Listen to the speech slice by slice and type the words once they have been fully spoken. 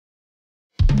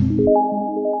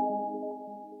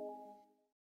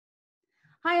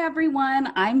Hi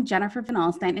everyone, I'm Jennifer from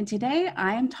Alstyne, and today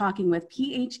I am talking with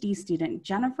PhD student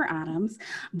Jennifer Adams.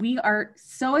 We are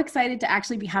so excited to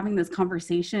actually be having this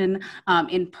conversation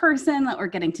in person, that we're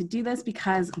getting to do this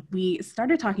because we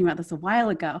started talking about this a while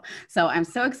ago. So I'm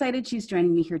so excited she's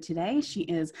joining me here today. She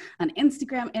is an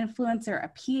Instagram influencer, a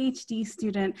PhD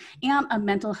student, and a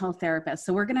mental health therapist.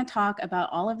 So we're going to talk about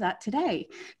all of that today.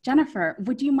 Jennifer,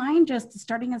 would you mind just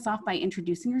starting us off by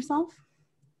introducing yourself?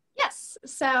 Yes.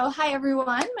 So, hi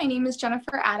everyone. My name is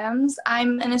Jennifer Adams.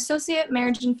 I'm an associate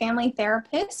marriage and family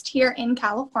therapist here in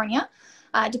California,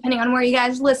 depending on where you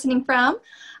guys are listening from.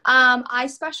 I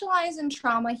specialize in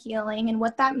trauma healing, and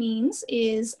what that means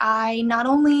is I not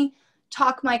only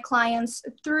talk my clients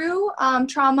through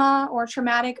trauma or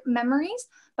traumatic memories,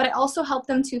 but I also help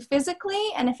them to physically,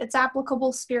 and if it's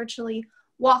applicable, spiritually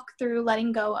walk through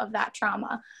letting go of that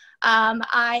trauma.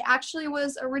 I actually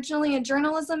was originally a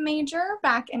journalism major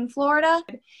back in Florida,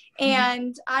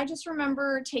 and I just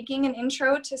remember taking an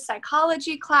intro to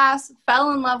psychology class,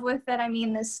 fell in love with it. I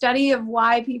mean, the study of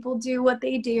why people do what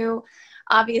they do,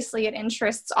 obviously it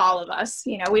interests all of us.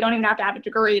 You know, we don't even have to have a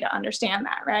degree to understand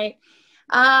that, right?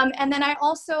 And then I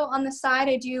also, on the side,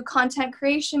 I do content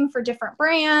creation for different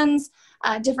brands,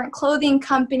 different clothing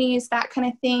companies, that kind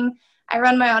of thing. I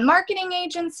run my own marketing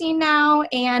agency now,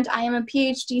 and I am a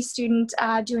PhD student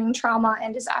doing trauma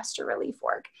and disaster relief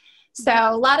work. So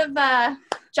a lot of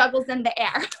juggles in the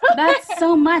air. That's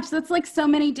so much. That's like so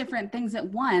many different things at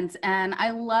once. And I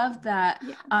love that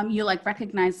you like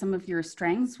recognize some of your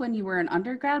strengths when you were an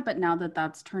undergrad, but now that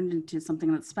that's turned into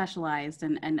something that's specialized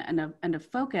and a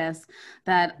focus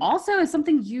that also is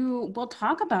something you will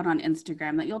talk about on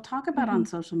Instagram, that you'll talk about on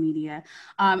social media.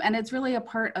 And it's really a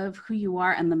part of who you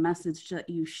are and the message that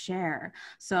you share.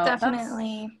 So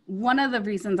definitely. That's one of the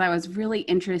reasons I was really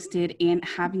interested in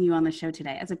having you on the show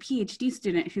today. As a PhD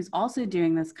student who's also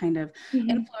doing this kind of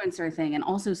influencer thing and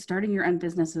also starting your own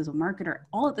business as a marketer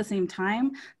all at the same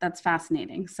time, that's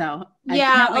fascinating. So I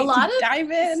can't wait to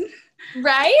dive in.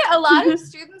 Right? A lot of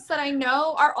students that I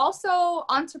know are also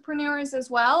entrepreneurs as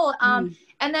well. And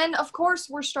then, of course,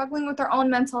 we're struggling with our own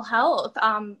mental health.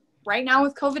 Right now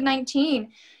with COVID-19,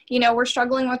 you know, we're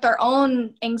struggling with our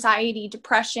own anxiety,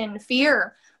 depression,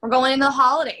 fear. We're going into the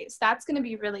holidays. That's going to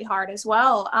be really hard as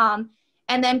well.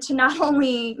 And then to not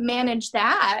only manage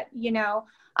that, you know,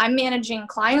 I'm managing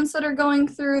clients that are going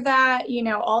through that, you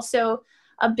know, also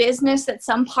a business that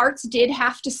some parts did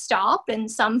have to stop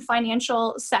and some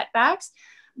financial setbacks.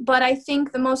 But I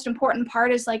think the most important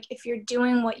part is, like, if you're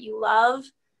doing what you love,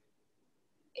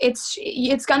 it's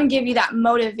going to give you that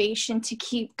motivation to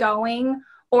keep going,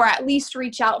 or at least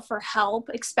reach out for help,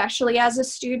 especially as a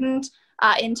student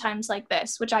in times like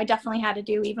this, which I definitely had to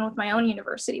do even with my own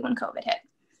university when COVID hit.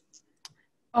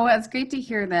 Oh, it's great to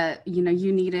hear that, you know,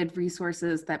 you needed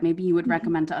resources that maybe you would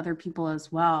recommend to other people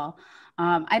as well.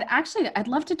 I'd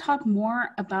love to talk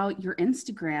more about your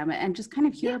Instagram and just kind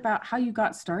of hear about how you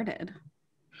got started.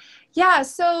 Yeah,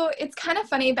 so it's kind of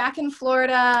funny. Back in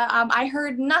Florida, I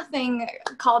heard nothing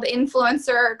called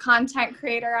influencer or content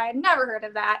creator. I had never heard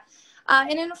of that.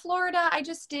 And in Florida, I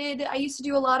used to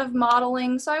do a lot of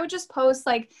modeling. So I would just post,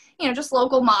 like, you know, just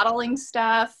local modeling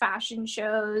stuff, fashion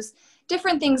shows,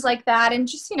 different things like that. And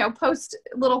just, you know, post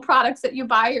little products that you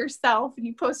buy yourself, and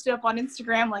you post it up on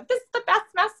Instagram, like, this is the best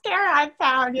mascara I've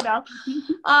found, you know,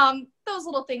 those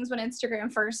little things when Instagram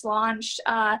first launched.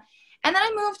 And then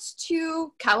I moved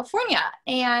to California,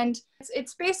 and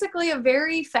it's basically a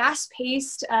very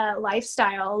fast-paced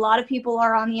lifestyle. A lot of people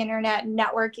are on the internet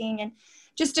networking and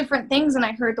just different things. And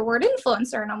I heard the word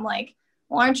influencer, and I'm like,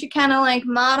 well, aren't you kind of like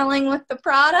modeling with the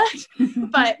product?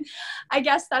 But I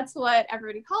guess that's what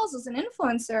everybody calls as an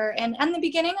influencer. And in the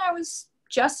beginning, I was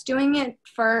just doing it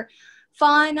for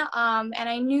fun. And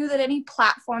I knew that any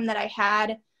platform that I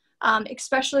had,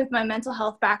 especially with my mental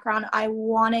health background, I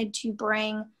wanted to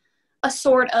bring a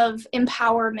sort of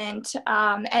empowerment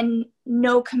and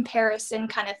no comparison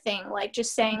kind of thing. Like,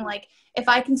 just saying, like, if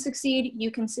I can succeed, you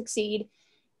can succeed.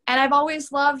 And I've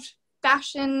always loved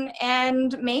fashion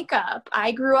and makeup.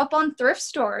 I grew up on thrift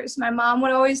stores. My mom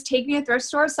would always take me to thrift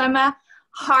stores, so I'm a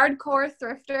hardcore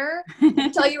thrifter. I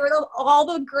can tell you where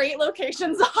all the great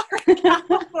locations are in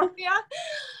California.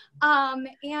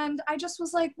 And I just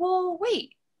was like, well,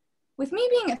 wait, with me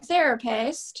being a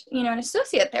therapist, you know, an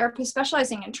associate therapist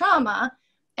specializing in trauma,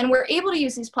 and we're able to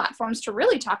use these platforms to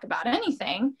really talk about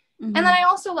anything. And then I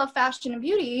also love fashion and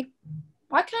beauty.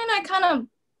 Why can't I kind of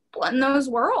blend those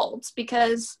worlds?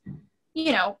 Because,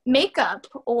 you know, makeup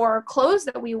or clothes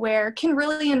that we wear can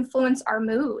really influence our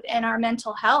mood and our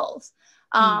mental health.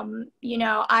 You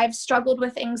know, I've struggled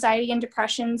with anxiety and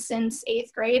depression since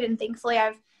 8th grade, and thankfully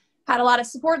I've had a lot of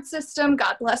support system.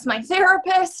 God bless my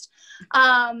therapist.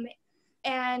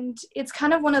 And it's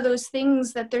kind of one of those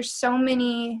things that there's so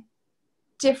many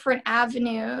different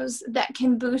avenues that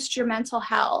can boost your mental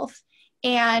health.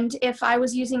 And if I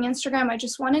was using Instagram, I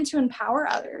just wanted to empower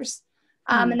others.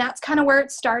 And that's kind of where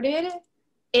it started.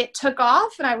 It took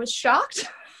off and I was shocked.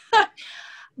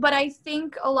 But I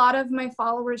think a lot of my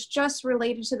followers just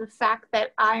related to the fact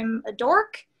that I'm a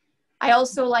dork. I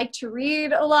also like to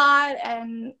read a lot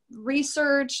and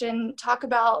research and talk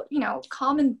about, you know,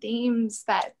 common themes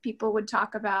that people would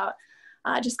talk about.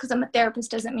 Just because I'm a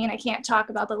therapist doesn't mean I can't talk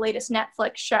about the latest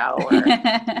Netflix show or,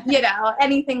 you know,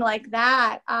 anything like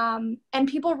that. And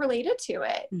people related to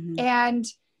it. And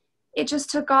it just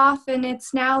took off, and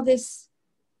it's now this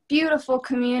beautiful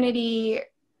community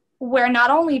where not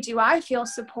only do I feel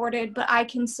supported, but I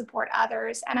can support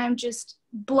others. And I'm just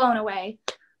blown away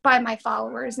by my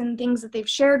followers and things that they've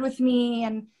shared with me.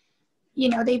 And, you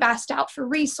know, they've asked out for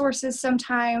resources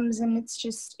sometimes. And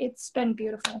it's been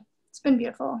beautiful. It's been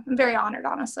beautiful. I'm very honored,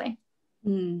 honestly.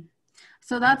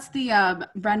 So that's the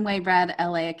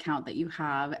RunwayRedLA account that you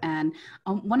have. And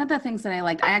one of the things that I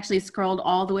liked, I actually scrolled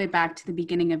all the way back to the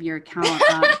beginning of your account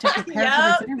to prepare for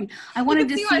this interview. I wanted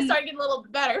to see why I started getting a little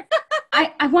bit better.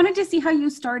 I wanted to see how you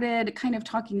started kind of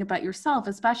talking about yourself,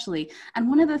 especially. And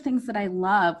one of the things that I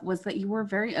love was that you were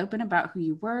very open about who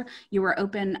you were. You were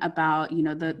open about, you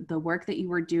know, the work that you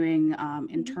were doing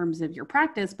in terms of your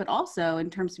practice, but also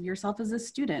in terms of yourself as a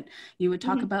student. You would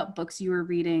talk about books you were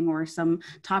reading or some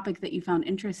topic that you found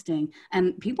interesting.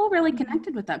 And people really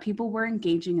connected with that. People were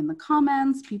engaging in the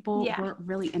comments. People were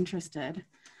really interested.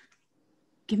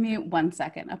 Give me 1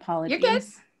 second. Apologies. You're good.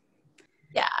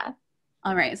 Yeah.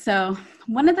 All right. So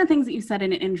one of the things that you said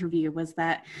in an interview was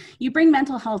that you bring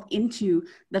mental health into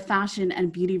the fashion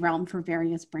and beauty realm for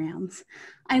various brands.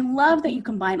 I love that you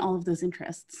combine all of those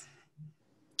interests.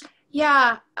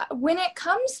 Yeah. When it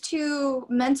comes to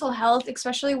mental health,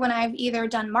 especially when I've either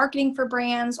done marketing for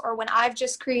brands or when I've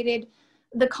just created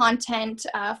the content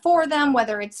for them,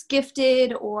 whether it's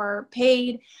gifted or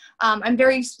paid, I'm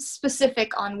very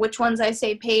specific on which ones I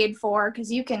say paid for,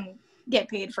 because you can get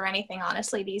paid for anything,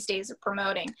 honestly, these days of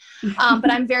promoting.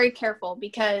 But I'm very careful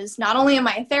because not only am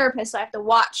I a therapist, I have to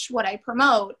watch what I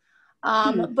promote,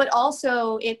 but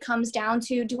also it comes down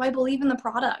to, do I believe in the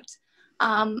product?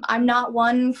 I'm not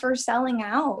one for selling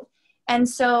out. And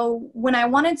so when I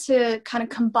wanted to kind of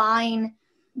combine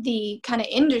the kind of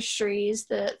industries,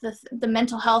 the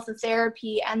mental health, the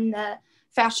therapy, and the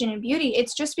fashion and beauty,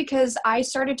 it's just because I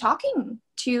started talking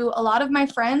to a lot of my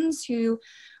friends who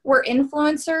were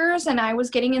influencers, and I was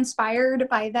getting inspired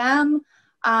by them.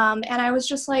 And I was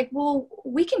just like, well,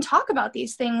 we can talk about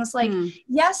these things. Like,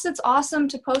 yes, it's awesome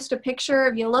to post a picture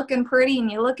of you looking pretty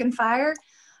and you looking fire.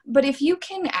 But if you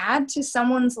can add to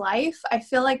someone's life, I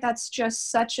feel like that's just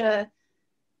such a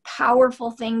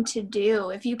powerful thing to do.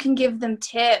 If you can give them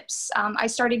tips, I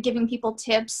started giving people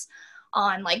tips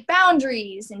on like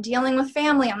boundaries and dealing with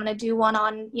family. I'm going to do one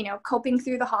on, you know, coping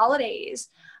through the holidays.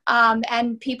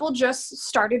 And people just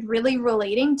started really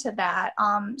relating to that.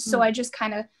 So I just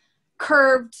kind of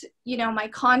curved, you know, my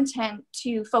content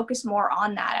to focus more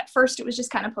on that. At first, it was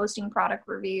just kind of posting product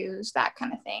reviews, that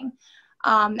kind of thing.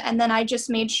 And then I just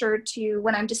made sure to,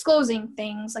 when I'm disclosing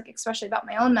things, like especially about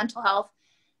my own mental health,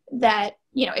 that,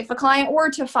 you know, if a client were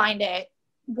to find it,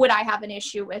 would I have an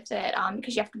issue with it?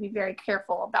 Because you have to be very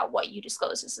careful about what you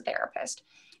disclose as a therapist.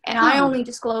 And I only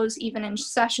disclose, even in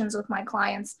sessions with my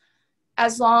clients,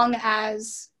 as long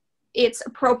as it's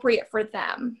appropriate for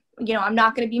them. You know, I'm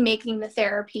not going to be making the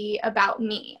therapy about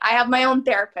me. I have my own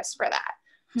therapist for that.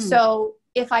 So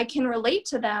if I can relate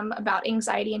to them about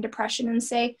anxiety and depression and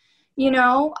say,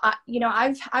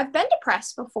 I've been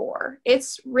depressed before.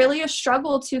 It's really a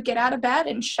struggle to get out of bed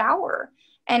and shower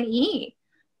and eat.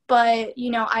 But,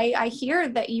 you know, I hear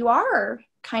that you are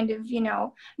kind of, you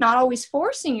know, not always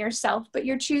forcing yourself, but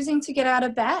you're choosing to get out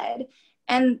of bed.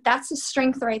 And that's a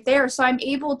strength right there. So I'm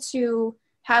able to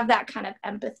have that kind of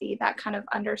empathy, that kind of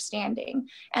understanding.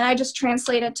 And I just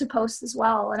translate it to posts as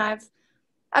well. And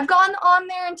I've gone on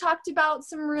there and talked about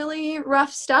some really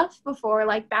rough stuff before,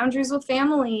 like boundaries with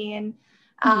family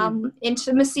and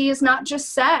intimacy is not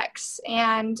just sex,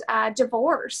 and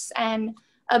divorce and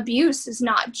abuse is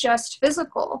not just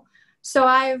physical. So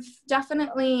I've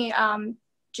definitely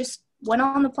just went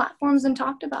on the platforms and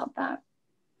talked about that.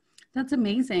 That's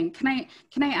amazing. Can I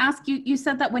ask you, you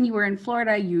said that when you were in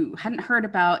Florida, you hadn't heard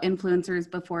about influencers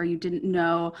before. You didn't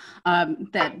know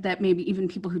that maybe even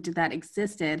people who did that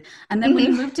existed. And then when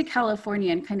you moved to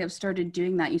California and kind of started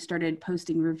doing that, you started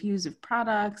posting reviews of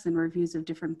products and reviews of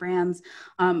different brands,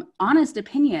 honest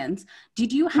opinions.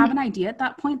 Did you have an idea at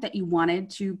that point that you wanted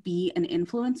to be an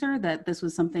influencer, that this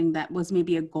was something that was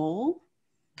maybe a goal?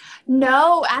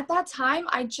 No, at that time,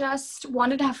 I just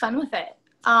wanted to have fun with it.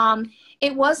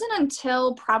 It wasn't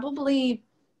until probably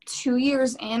 2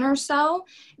 years in or so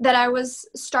that I was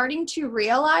starting to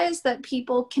realize that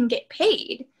people can get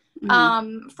paid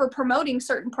for promoting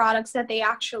certain products that they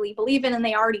actually believe in and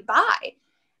they already buy.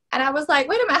 And I was like,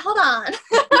 wait a minute, hold on.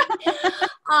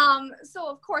 So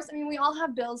of course, I mean, we all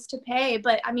have bills to pay,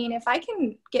 but I mean, if I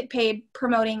can get paid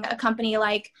promoting a company,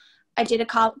 like I did a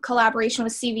collaboration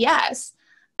with CVS,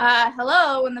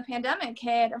 hello, when the pandemic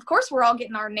hit, of course, we're all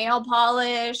getting our nail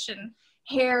polish and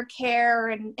hair care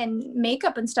and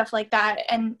makeup and stuff like that,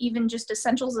 and even just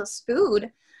essentials as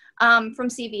food from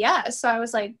CVS. So I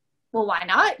was like, well, why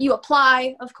not? You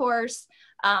apply, of course.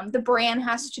 The brand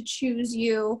has to choose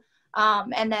you.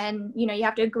 And then, you know, you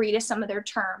have to agree to some of their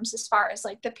terms as far as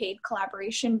like the paid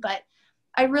collaboration. But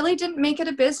I really didn't make it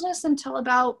a business until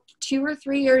about 2 or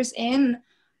 3 years in.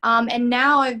 And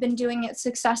now I've been doing it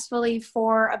successfully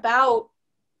for about,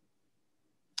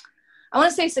 I want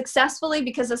to say successfully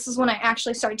because this is when I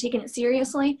actually started taking it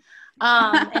seriously,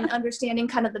 and understanding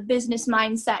kind of the business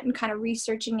mindset and kind of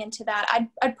researching into that.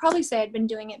 I'd probably say I'd been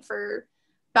doing it for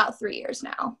about 3 years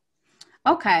now.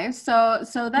 Okay, so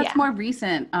that's more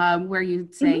recent, where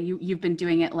you'd say you've been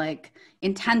doing it like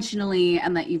intentionally,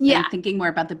 and that you've been thinking more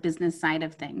about the business side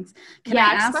of things. Can I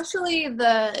ask? Especially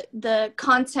the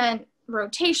content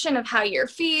rotation of how your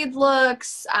feed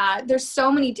looks. There's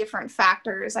so many different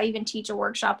factors. I even teach a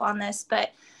workshop on this,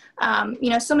 but you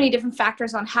know, so many different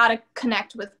factors on how to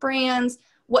connect with brands,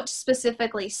 what to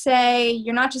specifically say.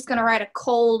 You're not just going to write a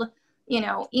cold, you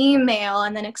know, email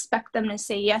and then expect them to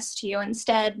say yes to you.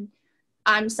 Instead,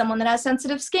 I'm someone that has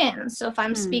sensitive skin. So if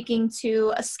I'm speaking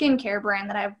to a skincare brand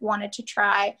that I've wanted to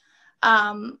try,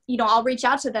 you know, I'll reach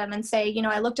out to them and say, you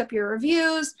know, I looked up your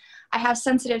reviews. I have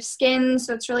sensitive skin,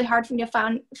 so it's really hard for me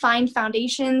to find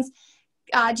foundations.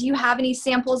 Do you have any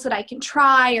samples that I can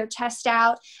try or test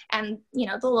out? And, you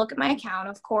know, they'll look at my account,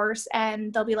 of course,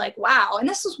 and they'll be like, wow. And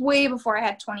this was way before I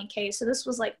had 20K. So this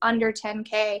was like under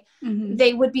 10K.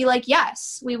 They would be like,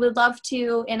 yes, we would love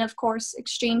to. And of course,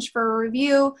 exchange for a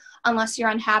review. Unless you're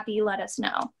unhappy, let us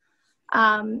know.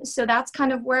 So that's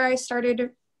kind of where I started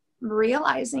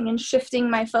realizing and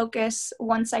shifting my focus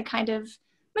once I kind of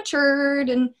matured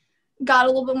and got a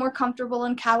little bit more comfortable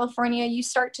in California. You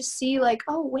start to see like,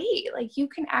 oh, wait, like you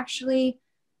can actually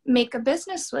make a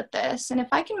business with this. And if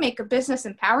I can make a business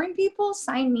empowering people,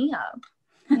 sign me up,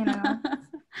 you know?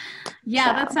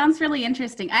 That sounds really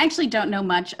interesting. I actually don't know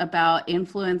much about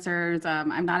influencers.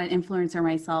 I'm not an influencer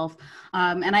myself.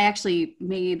 And I actually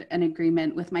made an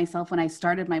agreement with myself when I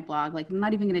started my blog, like I'm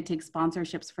not even going to take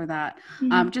sponsorships for that.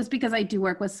 Just because I do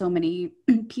work with so many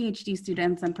PhD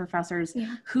students and professors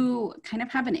who kind of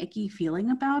have an icky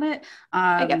feeling about it.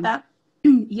 I get that.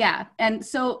 Yeah. And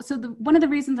so one of the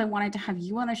reasons I wanted to have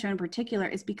you on the show in particular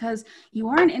is because you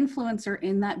are an influencer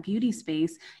in that beauty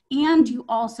space, and you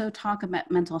also talk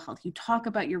about mental health. You talk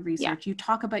about your research. You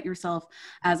talk about yourself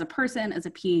as a person, as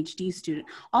a PhD student.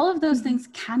 All of those things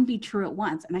can be true at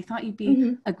once. And I thought you'd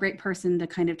be a great person to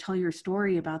kind of tell your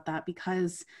story about that,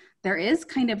 because there is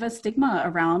kind of a stigma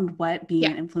around what being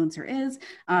an influencer is,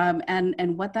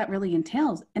 and what that really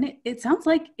entails. And it sounds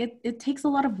like it takes a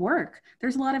lot of work.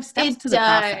 There's a lot of steps to the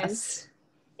process.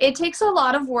 It takes a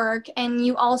lot of work. And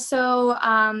you also,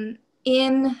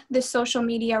 in the social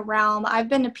media realm, I've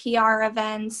been to PR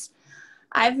events.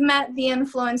 I've met the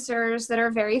influencers that are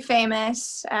very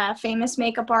famous, famous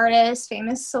makeup artists,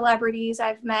 famous celebrities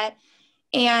I've met.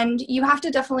 And you have to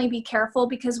definitely be careful,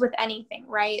 because with anything,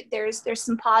 right, there's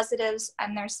some positives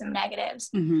and there's some negatives.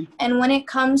 And when it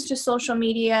comes to social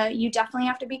media, you definitely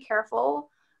have to be careful,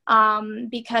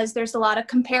 because there's a lot of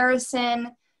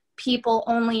comparison. People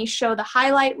only show the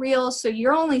highlight reel. So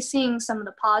you're only seeing some of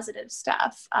the positive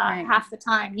stuff half the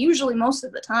time, usually most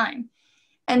of the time.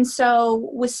 And so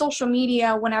with social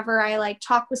media, whenever I like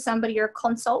talk with somebody or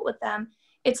consult with them,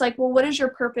 it's like, well, what is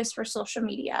your purpose for social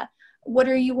media? What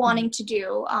are you wanting to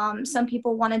do? Some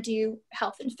people want to do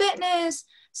health and fitness.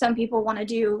 Some people want to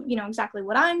do, you know, exactly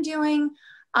what I'm doing.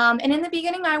 And in the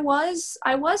beginning, I was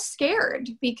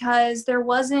scared, because there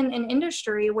wasn't an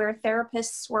industry where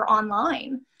therapists were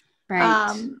online.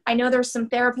 Right. I know there's some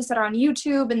therapists that are on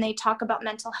YouTube and they talk about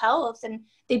mental health and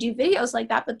they do videos like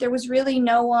that, but there was really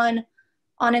no one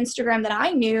on Instagram that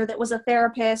I knew that was a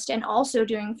therapist and also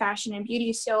doing fashion and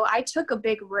beauty. So I took a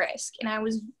big risk, and I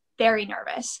was very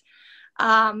nervous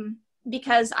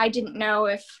because I didn't know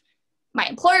if my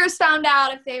employers found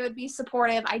out, if they would be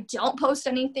supportive. I don't post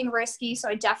anything risky, so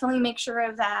I definitely make sure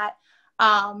of that.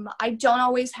 I don't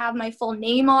always have my full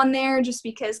name on there just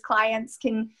because clients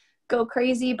can go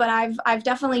crazy, but I've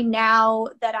definitely, now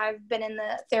that I've been in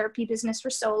the therapy business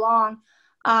for so long,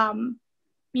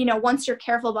 you know, once you're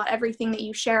careful about everything that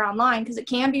you share online, because it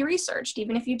can be researched,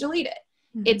 even if you delete it,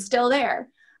 it's still there.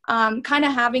 Kind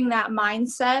of having that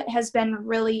mindset has been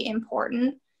really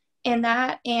important in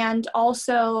that. And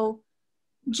also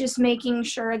just making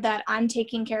sure that I'm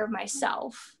taking care of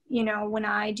myself, you know, when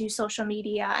I do social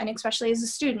media, and especially as a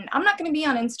student. I'm not going to be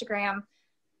on Instagram,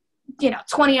 you know,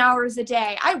 20 hours a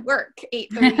day. I work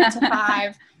 8:30 to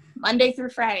 5, Monday through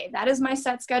Friday. That is my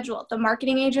set schedule. The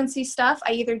marketing agency stuff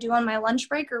I either do on my lunch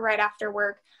break or right after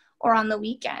work or on the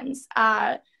weekends.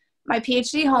 My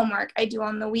PhD homework I do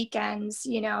on the weekends,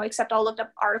 you know, except I'll look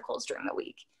up articles during the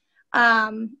week.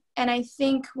 And I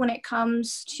think when it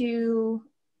comes to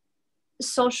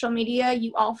social media,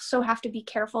 you also have to be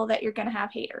careful that you're going to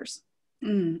have haters.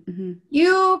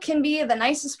 You can be the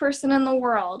nicest person in the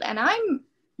world, and I'm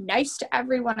nice to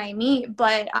everyone I meet,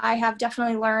 but I have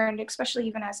definitely learned, especially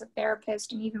even as a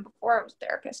therapist and even before I was a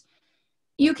therapist,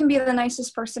 you can be the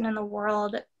nicest person in the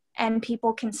world and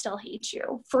people can still hate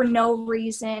you for no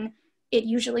reason. It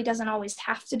usually doesn't always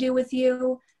have to do with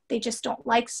you. They just don't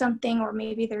like something, or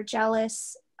maybe they're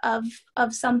jealous of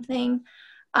something.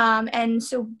 And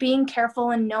so being careful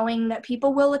and knowing that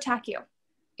people will attack you.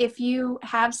 If you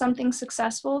have something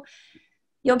successful,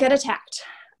 you'll get attacked.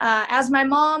 As my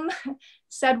mom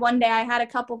said one day, I had a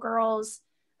couple girls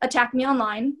attack me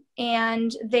online,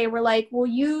 and they were like, well,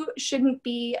 you shouldn't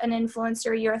be an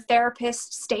influencer. You're a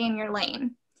therapist. Stay in your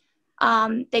lane.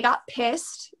 They got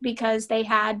pissed because they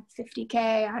had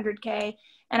 50K, 100K,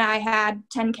 and I had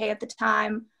 10K at the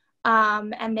time.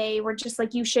 And they were just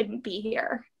like, you shouldn't be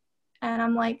here. And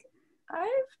I'm like,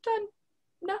 I've done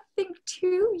nothing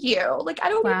to you. Like, I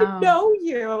don't even know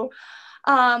you.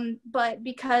 But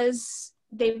because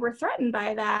they were threatened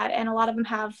by that, and a lot of them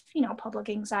have, you know, public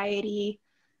anxiety,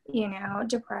 you know,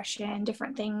 depression,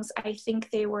 different things. I think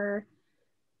they were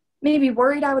maybe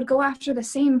worried I would go after the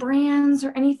same brands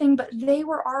or anything, but they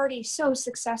were already so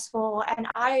successful, and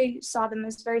I saw them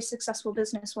as very successful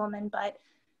businesswomen. But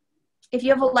if you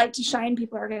have a light to shine,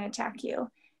 people are going to attack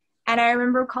you. And I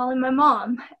remember calling my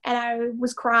mom, and I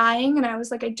was crying, and I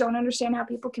was like, I don't understand how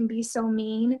people can be so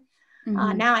mean.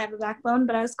 Now I have a backbone,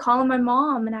 but I was calling my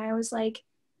mom, and I was like,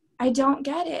 I don't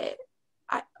get it.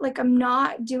 I'm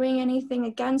not doing anything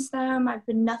against them. I've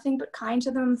been nothing but kind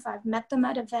to them if I've met them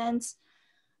at events.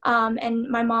 And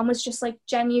my mom was just like,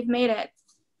 Jen, you've made it.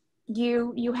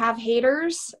 You have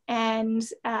haters, and,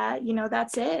 you know,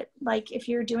 that's it. Like, if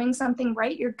you're doing something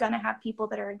right, you're going to have people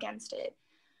that are against it.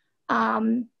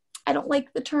 I don't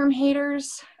like the term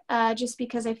haters, just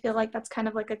because I feel like that's kind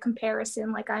of like a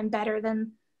comparison, like I'm better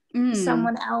than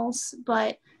someone else.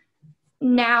 But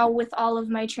now with all of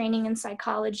my training in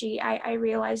psychology, I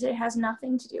realize it has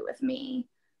nothing to do with me.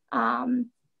 And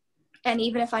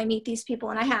even if I meet these people,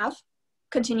 and I have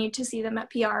continued to see them at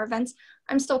PR events,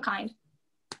 I'm still kind,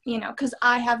 you know, because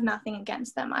I have nothing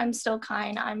against them. I'm still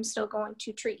kind. I'm still going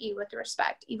to treat you with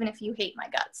respect, even if you hate my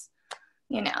guts,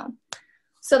 you know.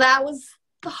 So that was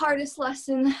the hardest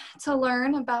lesson to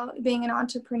learn about being an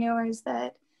entrepreneur, is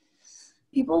that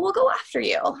people will go after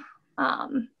you.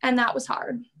 And that was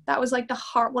hard. That was like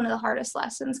one of the hardest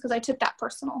lessons, because I took that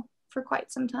personal for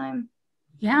quite some time.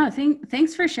 Yeah,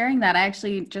 thanks for sharing that. I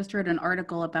actually just wrote an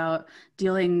article about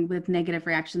dealing with negative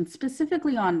reactions,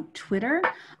 specifically on Twitter.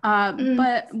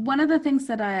 But one of the things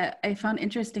that I found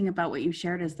interesting about what you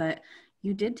shared is that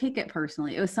you did take it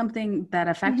personally. It was something that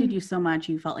affected you so much.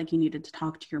 You felt like you needed to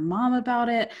talk to your mom about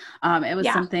it. It was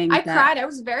something I cried. I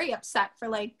was very upset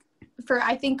for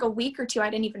I think a week or two.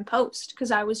 I didn't even post because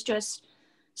I was just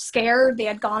scared. They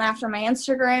had gone after my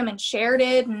Instagram and shared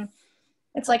it, and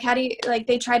it's like, how do you, like,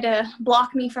 they tried to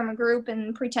block me from a group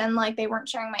and pretend like they weren't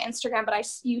sharing my Instagram, but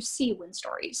you see when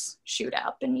stories shoot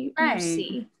up, and you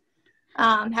see,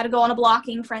 had to go on a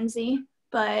blocking frenzy,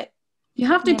 but you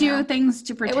have to do things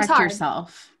to protect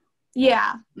yourself.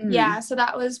 Yeah. Yeah. So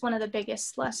that was one of the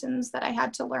biggest lessons that I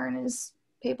had to learn, is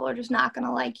people are just not going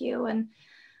to like you. And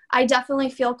I definitely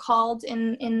feel called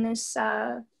in this,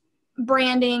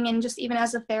 branding, and just even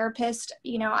as a therapist,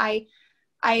 you know, I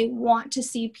want to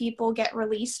see people get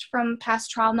released from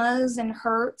past traumas and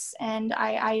hurts. And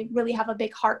I really have a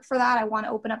big heart for that. I want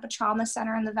to open up a trauma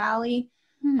center in the Valley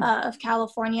of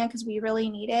California, because we really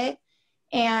need it.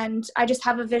 And I just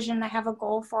have a vision, I have a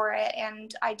goal for it.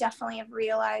 And I definitely have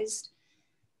realized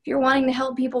if you're wanting to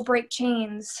help people break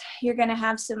chains, you're going to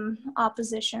have some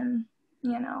opposition,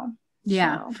 you know?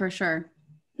 Yeah, so. for sure.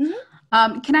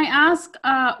 Mm-hmm. Can I ask,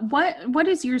 what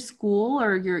does your school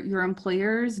or your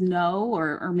employers know,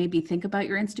 or maybe think about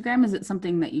your Instagram? Is it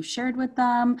something that you shared with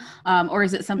them, or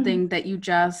is it something that you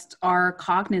just are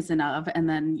cognizant of, and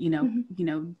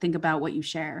then think about what you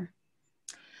share?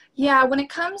 Yeah, when it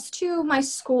comes to my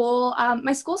school's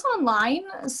online,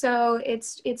 so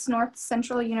it's North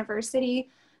Central University,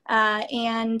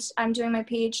 and I'm doing my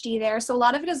PhD there. So a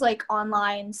lot of it is like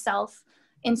online,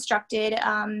 self-instructed.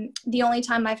 The only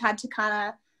time I've had to kind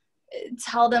of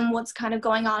tell them what's kind of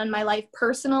going on in my life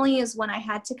personally is when I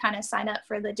had to kind of sign up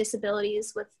for the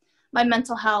disabilities with my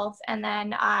mental health, and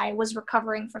then I was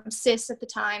recovering from cysts at the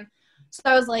time. So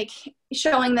I was like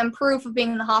showing them proof of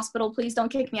being in the hospital. Please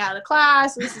don't kick me out of the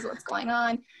class. This is what's going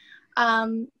on.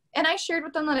 And I shared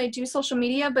with them that I do social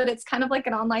media, but it's kind of like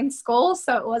an online school.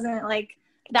 So it wasn't like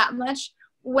that much.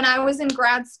 When I was in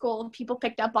grad school, people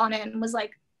picked up on it and was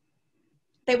like,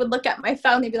 they would look at my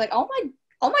phone. They'd be like, oh my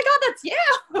God, that's you.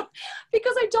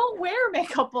 Because I don't wear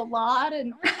makeup a lot.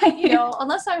 And,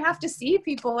 unless I have to see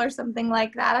people or something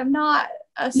like that, I'm not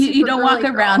a super You don't walk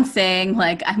girly around girl. saying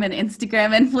like, I'm an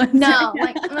Instagram influencer. No,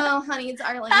 like, no, honey,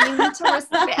 darling, you need to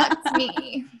respect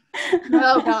me.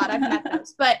 Oh God, I've met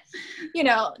those. But,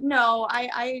 no,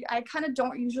 I kind of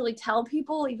don't usually tell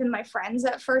people, even my friends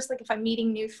at first. Like if I'm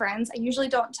meeting new friends, I usually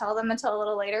don't tell them until a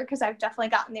little later, because I've definitely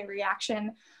gotten the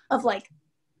reaction of like,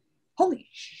 holy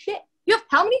shit, you have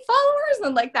how many followers?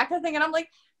 And like that kind of thing. And I'm like,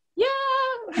 yeah,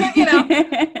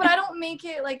 but I don't make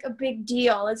it like a big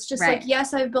deal. It's just Right. like,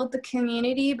 yes, I've built the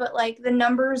community, but like the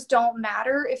numbers don't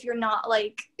matter if you're not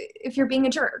if you're being a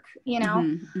jerk,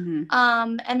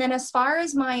 And then as far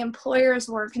as my employers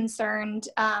were concerned,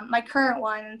 my current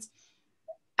ones,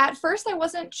 at first I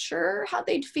wasn't sure how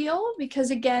they'd feel,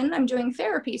 because again, I'm doing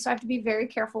therapy, so I have to be very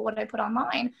careful what I put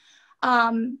online.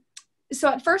 So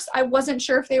at first I wasn't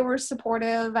sure if they were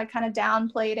supportive. I kind of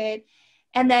downplayed it.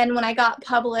 And then when I got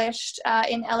published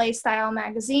in LA Style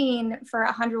magazine for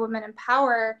 100 Women in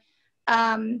Power,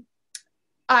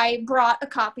 I brought a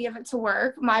copy of it to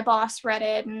work. My boss read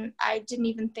it, and I didn't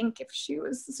even think if she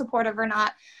was supportive or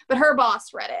not, but her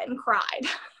boss read it and cried.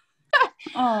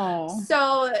 Oh.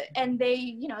 So, and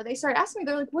they started asking me,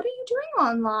 they're like, what are you doing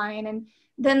online? And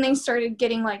then they started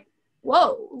getting like,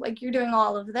 whoa, like you're doing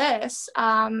all of this.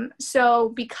 So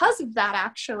because of that,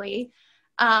 actually,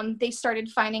 they started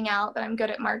finding out that I'm good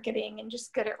at marketing and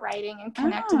just good at writing and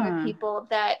connecting with people,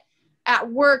 that at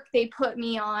work, they put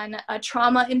me on a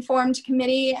trauma-informed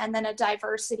committee and then a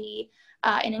diversity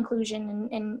and inclusion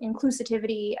and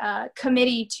inclusivity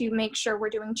committee to make sure we're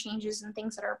doing changes and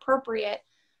things that are appropriate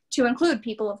to include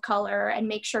people of color, and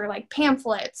make sure like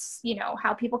pamphlets,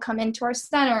 how people come into our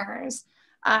centers,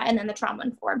 and then the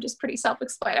trauma-informed is pretty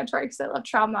self-explanatory because I love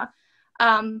trauma.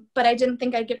 But I didn't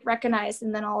think I'd get recognized,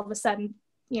 and then all of a sudden,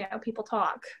 people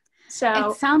talk.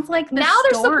 So it sounds like now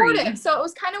they're supportive. So it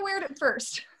was kind of weird at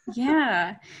first.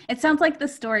 Yeah, it sounds like the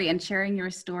story and sharing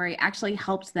your story actually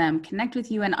helped them connect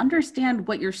with you and understand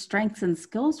what your strengths and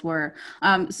skills were,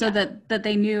 that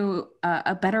they knew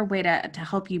a better way to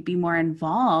help you be more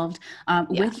involved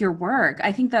with your work.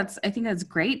 I think that's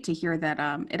great to hear that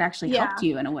it actually helped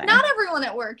you in a way. Not everyone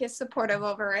at work is supportive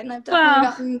over it, and I've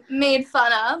definitely gotten made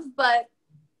fun of, but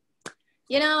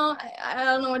I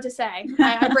don't know what to say.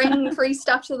 I bring free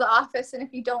stuff to the office, and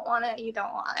if you don't want it, you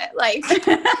don't want it. Like,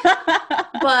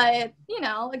 but,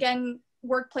 again,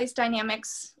 workplace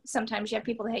dynamics, sometimes you have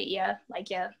people that hate you, like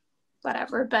you,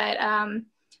 whatever. But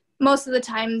most of the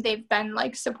time they've been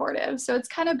like supportive. So it's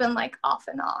kind of been like off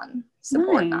and on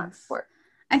support, not support.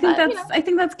 I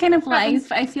think that's kind of life.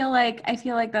 I feel like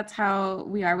that's how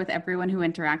we are with everyone who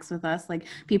interacts with us. Like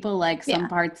people like some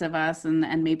parts of us,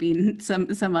 and maybe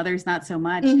some others not so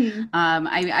much. Mm-hmm.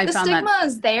 I the found stigma that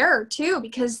is there too,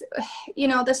 because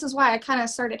this is why I kind of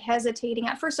started hesitating.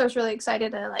 At first I was really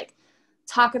excited to like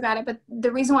talk about it, but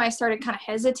the reason why I started kind of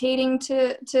hesitating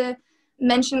to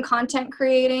mention content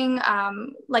creating,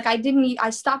 I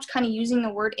stopped kind of using the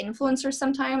word influencer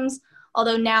sometimes.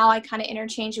 Although now I kind of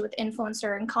interchange it with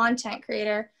influencer and content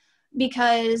creator,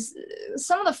 because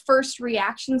some of the first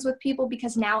reactions with people,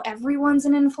 because now everyone's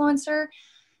an influencer,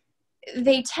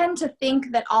 they tend to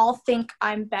think that I'll think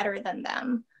I'm better than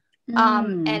them.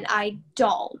 And I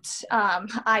don't.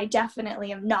 I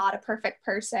definitely am not a perfect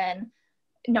person.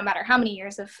 No matter how many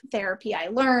years of therapy I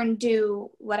learn, do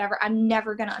whatever, I'm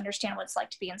never going to understand what it's like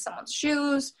to be in someone's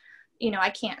shoes. I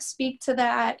can't speak to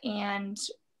that. And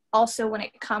also when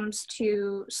it comes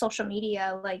to social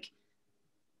media, like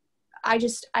I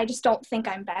just don't think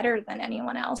I'm better than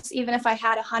anyone else. Even if I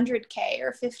had 100K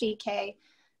or 50K,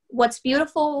 what's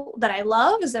beautiful that I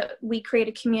love is that we create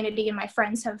a community, and my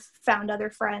friends have found other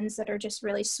friends that are just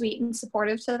really sweet and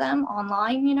supportive to them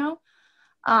online, you know?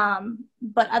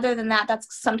 But other than that,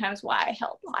 that's sometimes why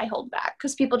I hold back,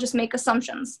 because people just make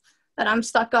assumptions that I'm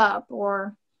stuck up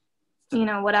or, you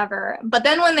know, whatever. But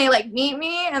then when they like meet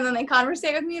me and then they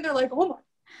conversate with me, they're like, oh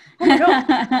my God.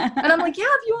 And I'm like, yeah,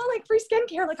 if you want like free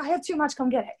skincare, like I have too much, come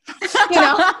get it, you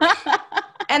know?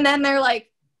 And then they're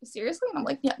like, seriously? And I'm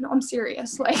like, yeah, no, I'm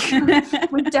serious. Like,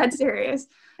 I'm dead serious.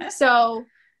 So,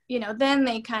 you know, then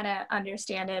they kind of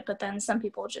understand it, but then some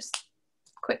people just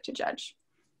quick to judge.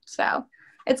 So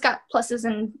it's got pluses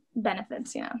and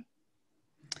benefits, you know.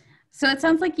 So it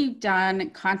sounds like you've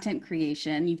done content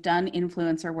creation, you've done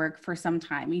influencer work for some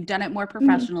time, you've done it more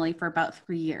professionally for about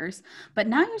 3 years, but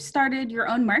now you started your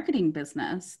own marketing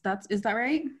business. Is that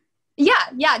right?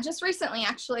 Yeah, just recently,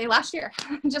 actually, last year,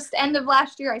 just end of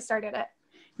last year, I started it.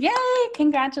 Yay,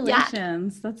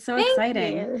 congratulations. Yeah. That's so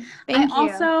exciting. Thank you.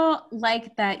 Also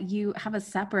like that you have a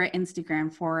separate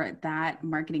Instagram for that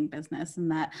marketing business,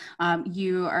 and that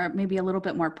you are maybe a little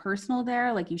bit more personal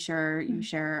there. Like you share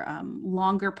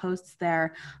longer posts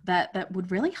there that would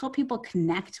really help people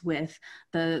connect with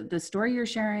the story you're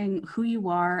sharing, who you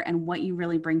are, and what you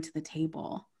really bring to the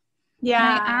table.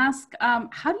 Yeah. Can I ask,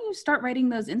 how do you start writing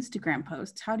those Instagram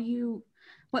posts?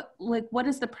 What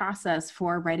is the process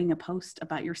for writing a post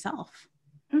about yourself?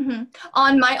 Mm-hmm.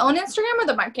 On my own Instagram or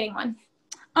the marketing one?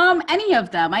 Any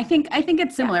of them. I think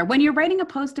it's similar. Yeah. When you're writing a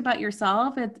post about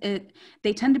yourself,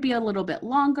 they tend to be a little bit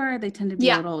longer. They tend to be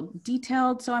a little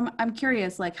detailed. So I'm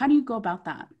curious, like, how do you go about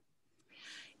that?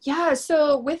 Yeah.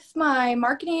 So with my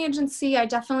marketing agency, I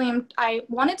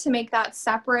wanted to make that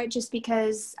separate just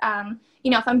because, you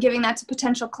know, if I'm giving that to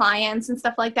potential clients and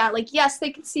stuff like that, like, yes,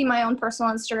 they can see my own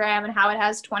personal Instagram and how it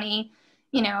has 20,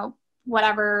 you know,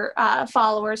 whatever,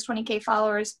 followers, 20K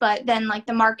followers. But then like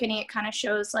the marketing, it kind of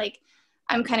shows like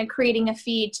I'm kind of creating a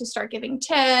feed to start giving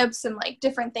tips and like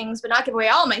different things, but not give away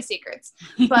all my secrets.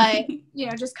 But, you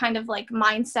know, just kind of like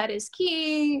mindset is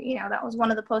key. You know, that was one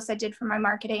of the posts I did for my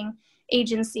marketing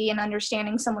agency, and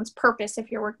understanding someone's purpose if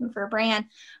you're working for a brand.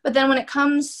 But then when it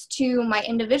comes to my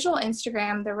individual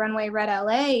Instagram, the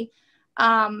RunwayRedLA,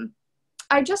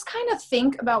 I just kind of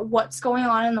think about what's going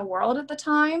on in the world at the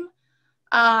time.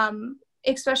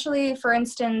 Especially, for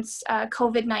instance,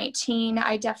 COVID-19,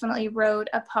 I definitely wrote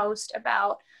a post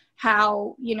about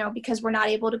how, you know, because we're not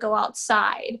able to go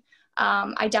outside,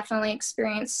 I definitely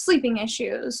experienced sleeping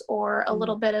issues or a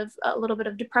little bit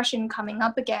of depression coming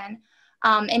up again.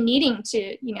 And needing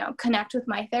to, you know, connect with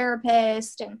my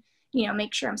therapist and, you know,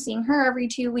 make sure I'm seeing her every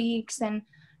 2 weeks, and,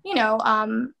 you know,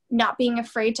 not being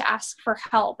afraid to ask for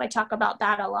help. I talk about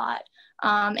that a lot.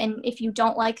 And if you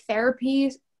don't like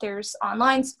therapy, there's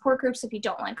online support groups. If you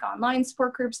don't like online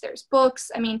support groups, there's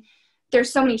books. I mean,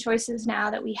 there's so many choices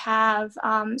now that we have.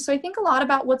 So I think a lot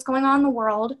about what's going on in the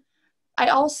world. I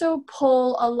also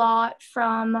pull a lot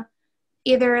from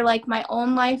either like my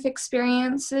own life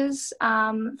experiences.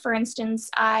 For instance,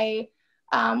 I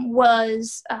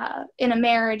was in a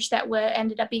marriage that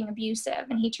ended up being abusive,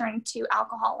 and he turned to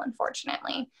alcohol,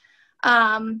 unfortunately.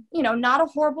 You know, not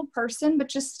a horrible person, but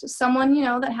just someone, you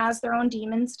know, that has their own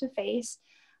demons to face.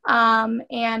 And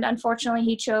unfortunately,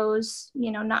 he chose, you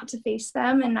know, not to face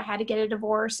them, and I had to get a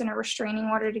divorce and a restraining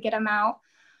order to get him out.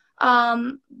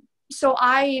 So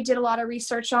I did a lot of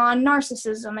research on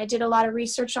narcissism. I did a lot of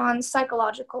research on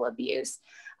psychological abuse.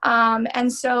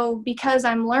 And so because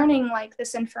I'm learning like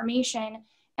this information,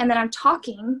 and then I'm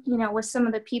talking, you know, with some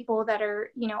of the people that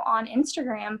are, you know, on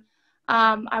Instagram,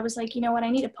 I was like, you know what, I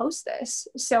need to post this.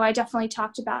 So I definitely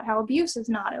talked about how abuse is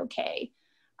not okay.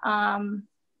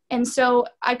 And so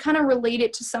I kind of relate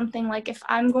it to something like, if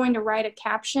I'm going to write a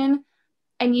caption,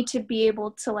 I need to be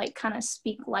able to like kind of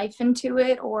speak life into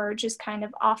it, or just kind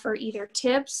of offer either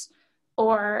tips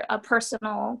or a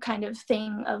personal kind of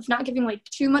thing of not giving away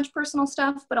too much personal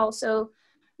stuff, but also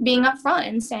being upfront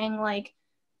and saying like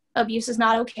abuse is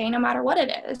not okay no matter what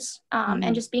it is.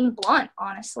 And just being blunt,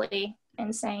 honestly,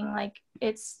 and saying like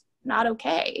it's not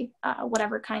okay,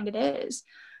 whatever kind it is.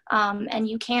 And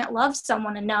you can't love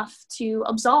someone enough to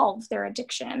absolve their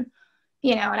addiction.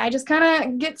 You know, and I just kind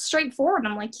of get straightforward.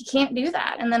 I'm like, you can't do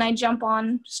that. And then I jump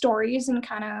on stories and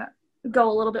kind of go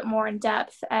a little bit more in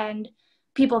depth. And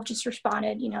people have just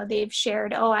responded, you know, they've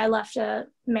shared, oh, I left a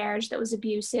marriage that was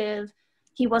abusive.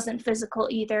 He wasn't physical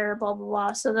either, blah, blah,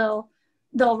 blah. So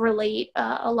they'll relate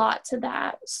a lot to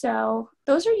that. So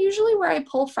those are usually where I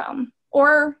pull from.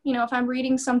 Or, you know, if I'm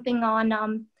reading something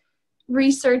on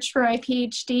research for my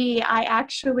PhD,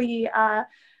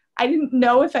 I I didn't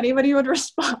know if anybody would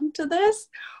respond to this,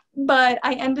 but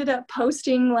I ended up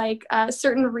posting like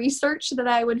certain research that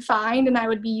I would find, and I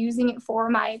would be using it for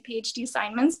my PhD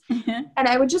assignments. And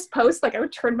I would just post, like I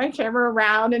would turn my camera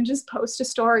around and just post a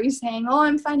story saying, oh,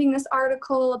 I'm finding this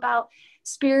article about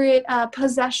spirit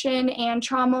possession and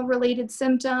trauma-related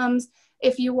symptoms.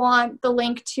 If you want the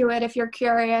link to it, if you're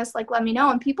curious, like let me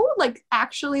know. And people would like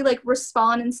actually like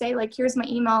respond and say like, here's my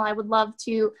email, I would love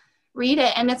to read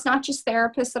it. And it's not just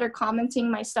therapists that are commenting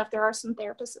my stuff. There are some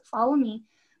therapists that follow me,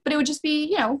 but it would just be,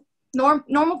 you know,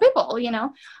 normal people, you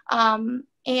know.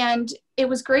 And it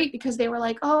was great because they were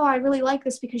like, oh, I really like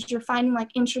this because you're finding like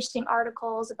interesting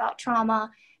articles about trauma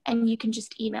and you can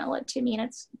just email it to me and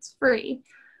it's free.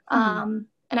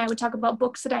 And I would talk about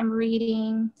books that I'm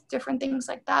reading, different things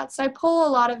like that. So I pull a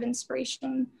lot of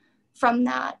inspiration from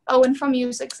that. Oh, and from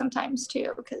music sometimes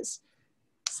too, because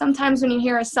sometimes when you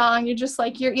hear a song, you're just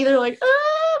like, you're either like,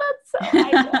 oh, that's so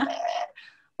iconic,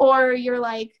 or you're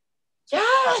like,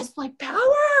 yes, like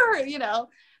power, you know.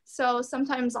 So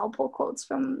sometimes I'll pull quotes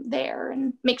from there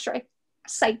and make sure I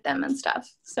cite them and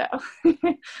stuff. So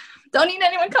don't need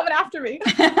anyone coming after me.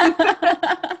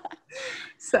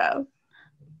 So.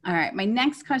 All right. My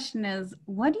next question is,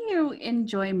 what do you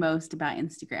enjoy most about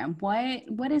Instagram?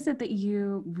 What is it that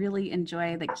you really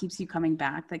enjoy that keeps you coming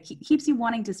back, that keeps you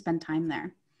wanting to spend time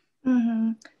there?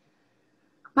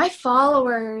 My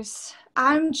followers,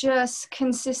 I'm just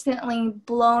consistently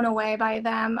blown away by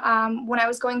them. When I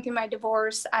was going through my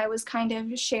divorce, I was kind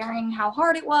of sharing how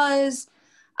hard it was.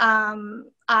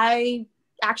 I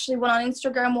actually went on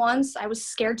Instagram once. I was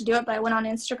scared to do it, but I went on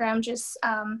Instagram just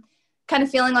kind of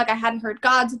feeling like I hadn't heard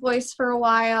God's voice for a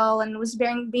while, and was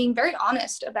being very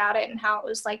honest about it and how it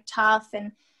was like tough,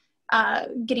 and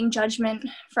getting judgment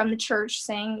from the church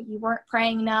saying you weren't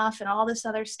praying enough and all this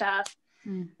other stuff.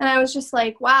 And I was just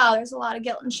like, wow, there's a lot of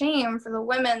guilt and shame for the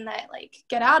women that like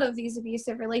get out of these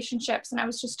abusive relationships. And I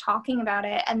was just talking about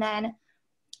it. And then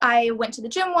I went to the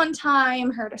gym one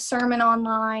time, heard a sermon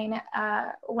online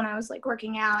when I was like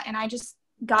working out, and I just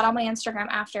got on my Instagram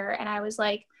after, and I was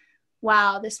like,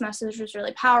 wow, this message was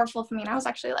really powerful for me. And I was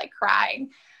actually like crying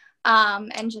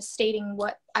and just stating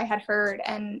what I had heard.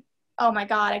 And oh my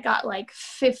God, I got like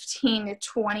 15 to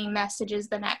 20 messages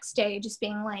the next day just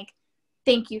being like,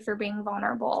 thank you for being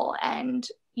vulnerable and,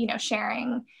 you know,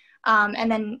 sharing.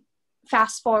 And then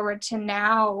fast forward to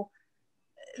now,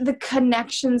 the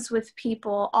connections with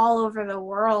people all over the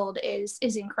world is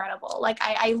incredible. Like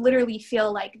I literally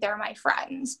feel like they're my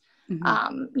friends.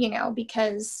 You know,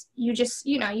 because you just,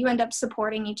 you know, you end up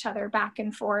supporting each other back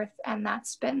and forth, and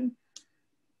that's been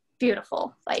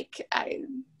beautiful. Like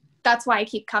that's why I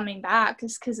keep coming back,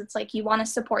 is because it's like you want to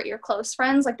support your close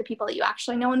friends, like the people that you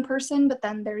actually know in person, but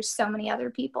then there's so many other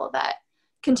people that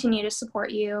continue to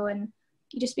support you, and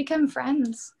you just become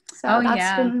friends. So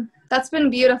that's been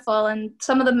beautiful. And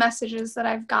some of the messages that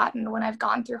I've gotten when I've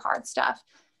gone through hard stuff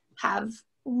have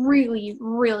really,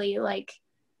 really like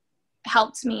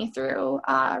helped me through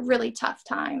really tough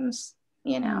times,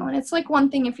 you know. And it's like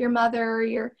one thing if your mother,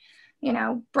 your, you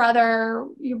know, brother,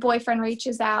 your boyfriend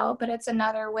reaches out, but it's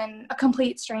another when a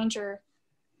complete stranger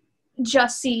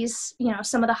just sees, you know,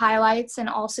 some of the highlights and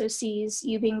also sees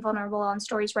you being vulnerable on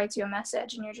stories, writes you a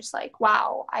message, and you're just like,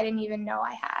 wow, I didn't even know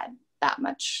I had that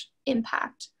much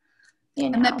impact. You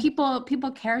know? And that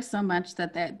people care so much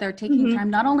that they're taking time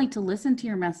not only to listen to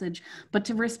your message, but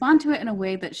to respond to it in a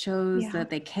way that shows that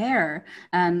they care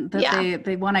and that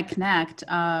they want to connect.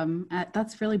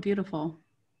 That's really beautiful.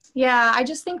 Yeah, I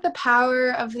just think the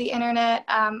power of the internet.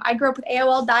 I grew up with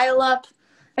AOL dial-up.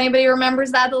 If anybody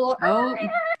remembers that, the little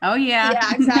oh yeah.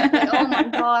 Yeah, exactly. Oh my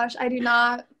gosh, I do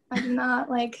not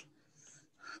like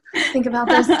think about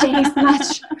those days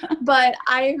much. But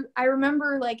I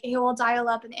remember like AOL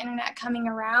dial-up and the internet coming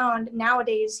around.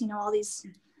 Nowadays, you know, all these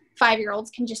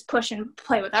 5-year-olds can just push and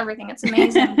play with everything. It's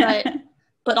amazing,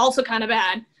 but also kind of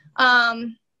bad.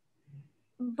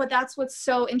 But that's what's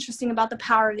so interesting about the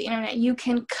power of the internet. You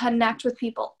can connect with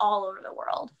people all over the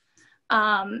world.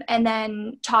 And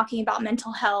then talking about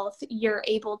mental health, you're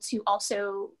able to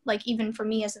also, like, even for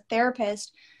me as a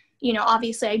therapist, you know,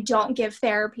 obviously I don't give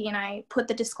therapy, and I put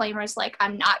the disclaimers like,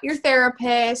 I'm not your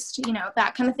therapist, you know,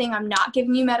 that kind of thing. I'm not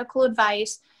giving you medical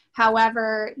advice.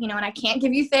 However, you know, and I can't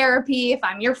give you therapy if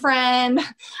I'm your friend.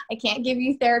 I can't give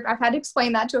you therapy. I've had to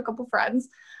explain that to a couple friends.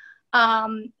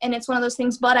 And it's one of those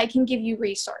things, but I can give you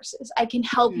resources. I can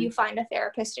help you find a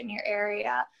therapist in your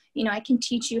area. You know, I can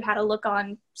teach you how to look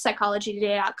on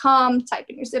psychologytoday.com, type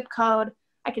in your zip code.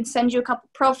 I can send you a couple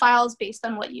profiles based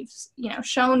on what you've, you know,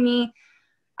 shown me.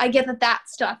 I get that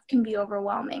stuff can be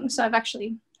overwhelming. So I've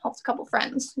actually helped a couple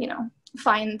friends, you know,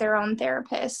 find their own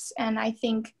therapists. And I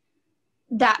think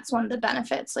that's one of the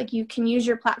benefits. Like you can use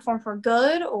your platform for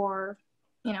good or,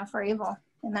 you know, for evil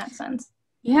in that sense.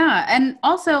 Yeah. And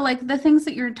also like the things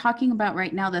that you're talking about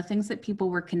right now, the things that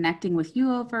people were connecting with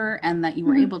you over and that you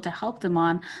were able to help them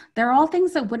on, they're all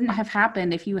things that wouldn't have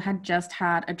happened if you had just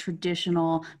had a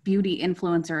traditional beauty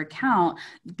influencer account,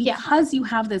 because you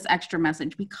have this extra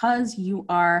message, because you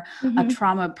are a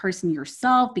trauma person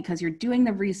yourself, because you're doing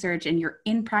the research and you're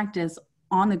in practice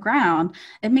on the ground.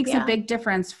 It makes a big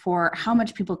difference for how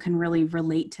much people can really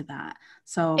relate to that.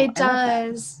 So it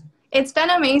does. It's been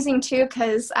amazing too,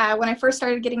 because when I first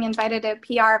started getting invited to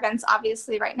PR events,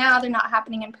 obviously right now they're not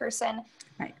happening in person.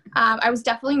 Right. I was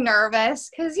definitely nervous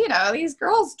because, you know, these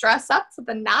girls dress up to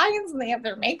the nines and they have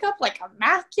their makeup like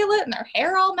immaculate and their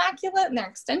hair all immaculate and their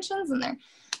extensions and their,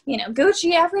 you know,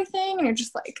 Gucci everything. And you're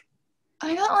just like,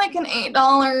 I got like an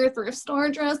 $8 thrift store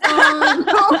dress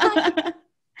on.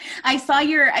 I saw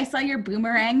your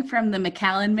boomerang from the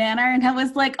McAllen Manor and I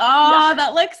was like, oh,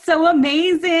 that looks so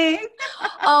amazing.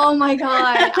 Oh my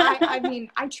God. I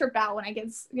mean, I trip out when I get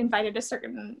invited to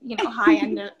certain, you know,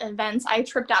 high-end events. I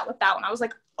tripped out with that one. I was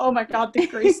like, oh my God, the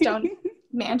Greystone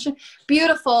Mansion.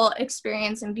 Beautiful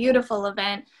experience and beautiful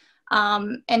event.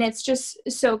 And it's just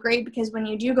so great because when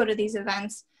you do go to these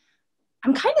events,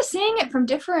 I'm kind of seeing it from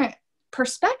different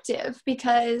perspective,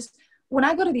 because when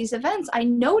I go to these events, I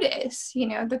notice, you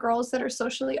know, the girls that are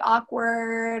socially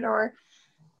awkward, or,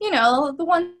 you know, the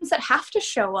ones that have to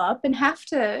show up and have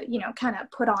to, you know, kind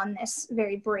of put on this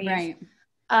very brave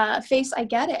face. I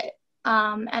get it.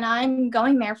 And I'm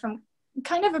going there from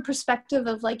kind of a perspective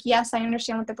of like, yes, I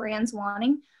understand what the brand's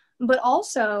wanting, but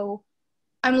also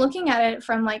I'm looking at it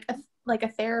from like a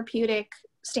therapeutic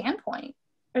standpoint.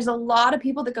 There's a lot of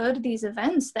people that go to these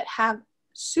events that have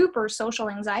super social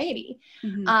anxiety.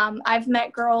 I've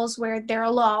met girls where they're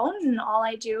alone and all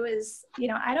I do is, you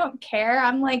know, I don't care.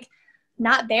 I'm like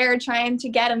not there trying to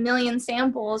get a million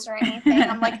samples or anything.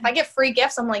 I'm like, if I get free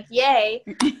gifts, I'm like, yay,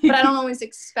 but I don't always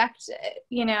expect it,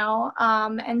 you know?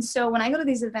 And so when I go to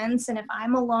these events and if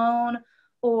I'm alone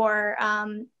or,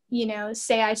 you know,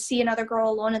 say I see another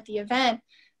girl alone at the event,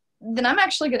 then I'm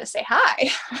actually going to say hi.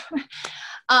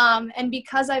 And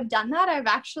because I've done that, I've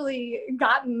actually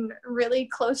gotten really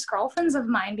close girlfriends of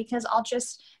mine, because I'll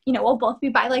just, you know, we'll both be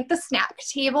by like the snack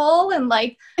table and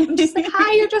like, I'm just like,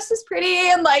 hi, you're just as pretty,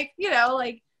 and like, you know,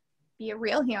 like be a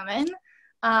real human.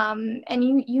 And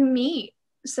you meet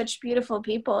such beautiful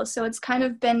people. So it's kind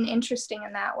of been interesting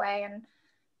in that way. And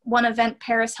one event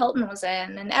Paris Hilton was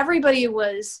in and everybody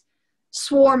was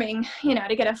swarming, you know,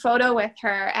 to get a photo with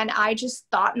her. And I just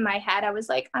thought in my head, I was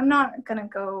like, I'm not gonna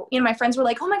go. You know, my friends were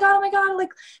like, oh my God, like,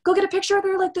 go get a picture with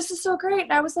her. Like, this is so great.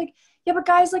 And I was like, yeah, but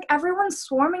guys, like, everyone's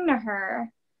swarming to her.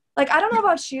 Like, I don't know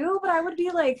about you, but I would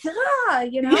be like, ah,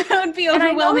 you know? That would be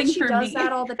overwhelming for me. And I know that she does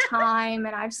that all the time.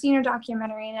 And I've seen her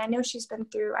documentary, and I know she's been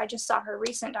through, I just saw her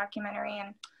recent documentary,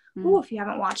 and if you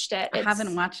haven't watched it. I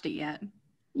haven't watched it yet.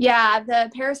 Yeah,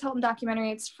 the Paris Hilton documentary,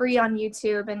 it's free on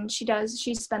YouTube, and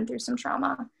she's been through some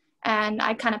trauma. And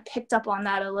I kind of picked up on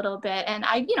that a little bit. And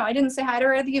I didn't say hi to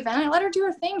her at the event. I let her do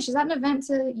her thing. She's at an event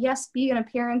to, yes, be an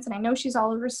appearance. And I know she's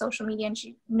all over social media and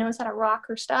she knows how to rock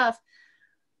her stuff.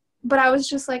 But I was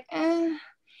just like, eh.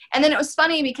 And then it was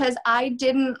funny because I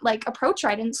didn't like approach her.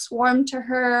 I didn't swarm to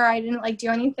her. I didn't like do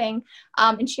anything.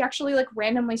 And she actually like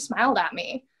randomly smiled at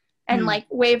me and like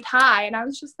waved hi. And I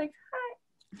was just like, hi.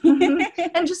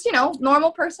 And just, you know,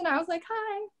 normal person, I was like,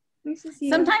 hi, nice to see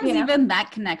you. Sometimes you know? Even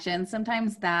that connection,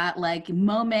 sometimes that like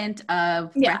moment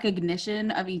of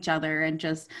recognition of each other and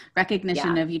just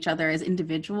recognition of each other as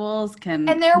individuals can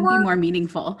be more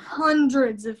meaningful.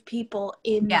 Hundreds of people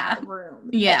in that room.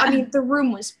 Yeah. I mean, the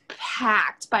room was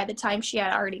packed by the time she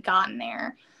had already gotten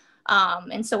there.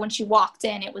 And so when she walked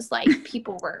in, it was like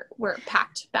people were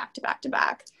packed back to back to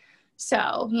back.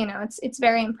 So, you know, it's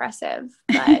very impressive.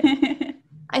 But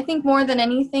I think more than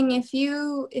anything, if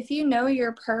you know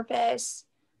your purpose,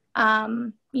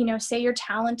 you know, say you're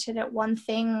talented at one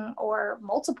thing or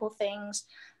multiple things,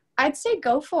 I'd say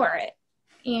go for it.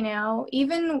 You know,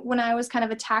 even when I was kind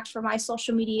of attacked for my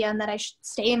social media and that I should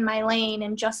stay in my lane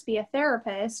and just be a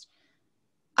therapist,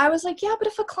 I was like, yeah, but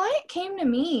if a client came to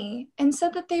me and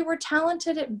said that they were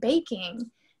talented at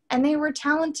baking and they were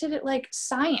talented at like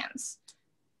science,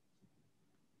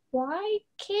 why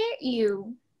can't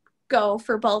you go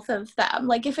for both of them?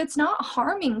 Like, if it's not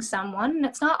harming someone and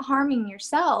it's not harming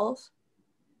yourself,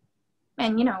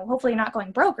 and, you know, hopefully you're not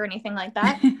going broke or anything like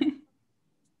that,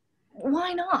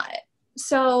 why not?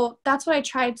 So that's what I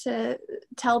try to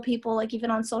tell people, like,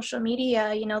 even on social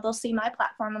media, you know, they'll see my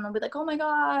platform and they'll be like, oh my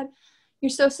God, you're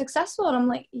so successful. And I'm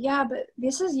like, yeah, but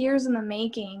this is years in the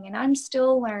making, and I'm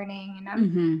still learning, and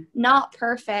I'm not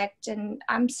perfect, and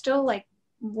I'm still like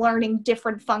learning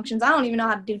different functions. I don't even know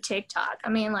how to do TikTok. I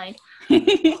mean, like,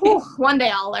 whew, one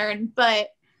day I'll learn, but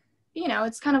you know,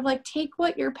 it's kind of like, take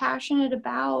what you're passionate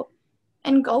about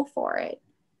and go for it.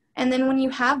 And then when you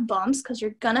have bumps, because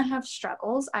you're gonna have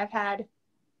struggles, I've had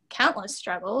countless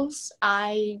struggles.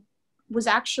 I was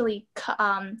actually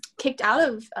kicked out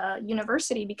of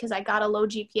university because I got a low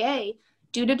GPA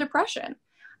due to depression.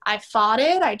 I fought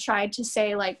it. I tried to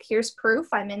say, like, here's proof.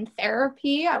 I'm in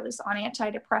therapy. I was on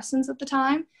antidepressants at the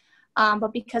time.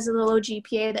 But because of the low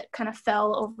GPA that kind of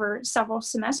fell over several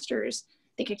semesters,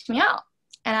 they kicked me out.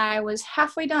 And I was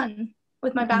halfway done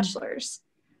with my bachelor's.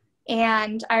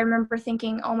 And I remember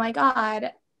thinking, oh my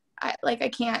God,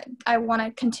 I want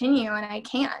to continue and I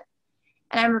can't.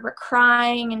 And I remember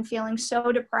crying and feeling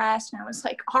so depressed. And I was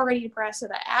like already depressed. So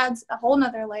that adds a whole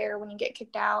nother layer when you get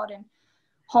kicked out, and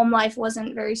home life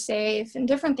wasn't very safe and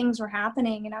different things were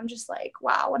happening. And I'm just like,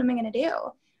 wow, what am I going to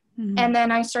do? And then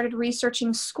I started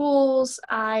researching schools.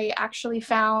 I actually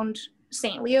found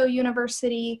St. Leo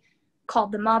University,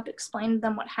 called them up, explained to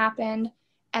them what happened.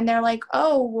 And they're like,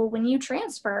 oh, well, when you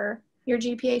transfer, your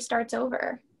GPA starts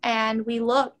over. And we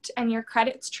looked and your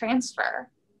credits transfer.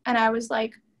 And I was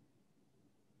like,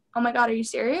 oh my God, are you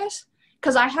serious?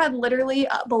 Because I had literally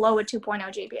below a 2.0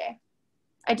 GPA.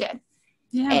 I did.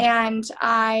 Yeah. And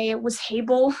I was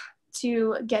able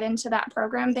to get into that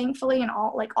program, thankfully, and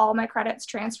all my credits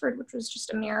transferred, which was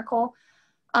just a miracle.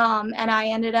 And I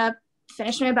ended up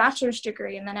finishing my bachelor's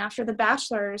degree. And then after the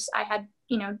bachelor's, I had,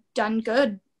 done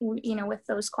good, with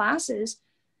those classes,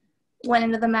 went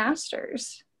into the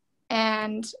master's.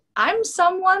 And I'm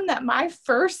someone that my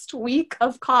first week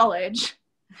of college,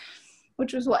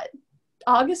 which was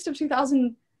August of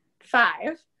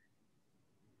 2005,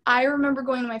 I remember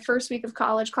going to my first week of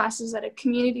college classes at a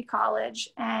community college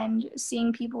and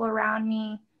seeing people around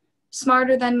me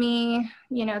smarter than me.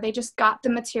 They just got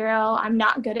the material. I'm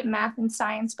not good at math and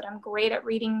science, but I'm great at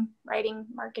reading, writing,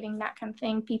 marketing, that kind of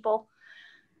thing, people.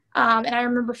 And I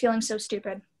remember feeling so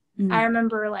stupid. I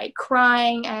remember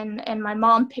crying, and my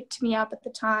mom picked me up at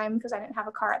the time because I didn't have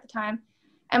a car at the time.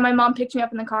 And my mom picked me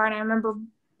up in the car, and I remember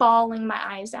bawling my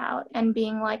eyes out and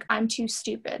being like, I'm too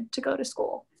stupid to go to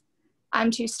school. I'm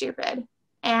too stupid.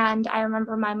 And I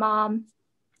remember my mom,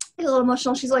 a little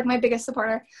emotional, she's my biggest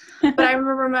supporter, but I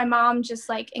remember my mom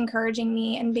just encouraging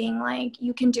me and being like,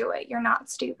 you can do it, you're not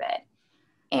stupid.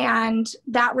 And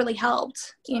that really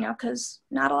helped, because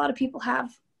not a lot of people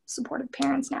have supportive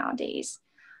parents nowadays.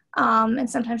 And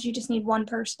sometimes you just need one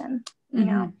person,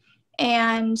 know.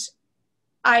 And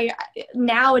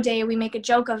nowadays we make a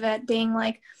joke of it being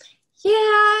like,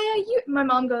 my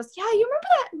mom goes, yeah, you remember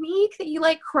that week that you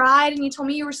cried and you told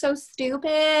me you were so stupid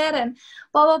and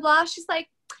blah, blah, blah. She's like,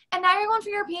 and now you're going for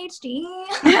your PhD.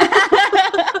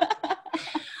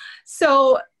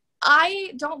 So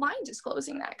I don't mind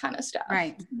disclosing that kind of stuff.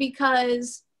 Right.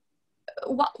 Because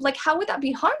how would that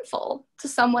be harmful to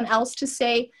someone else to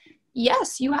say,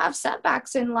 yes, you have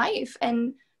setbacks in life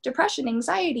and depression,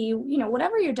 anxiety,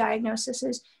 whatever your diagnosis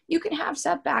is, you can have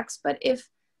setbacks. But if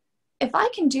I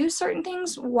can do certain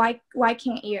things, why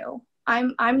can't you?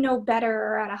 I'm no better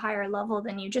or at a higher level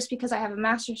than you. Just because I have a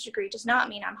master's degree does not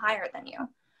mean I'm higher than you.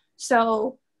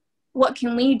 So what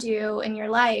can we do in your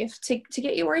life to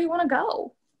get you where you want to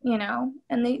go?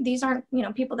 And these aren't,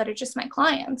 people that are just my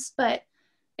clients, but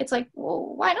it's like,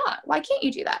 well, why not? Why can't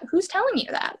you do that? Who's telling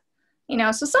you that?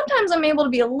 So sometimes I'm able to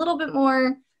be a little bit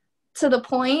more to the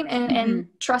point and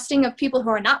trusting of people who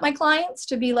are not my clients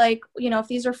to be like, if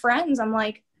these are friends, I'm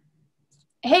like,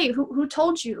 hey, who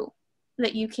told you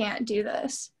that you can't do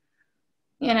this?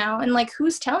 And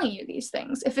who's telling you these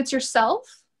things? If it's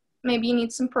yourself, maybe you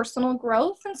need some personal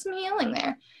growth and some healing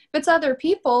there. If it's other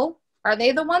people, are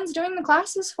they the ones doing the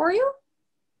classes for you?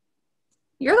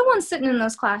 You're the one sitting in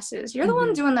those classes. You're the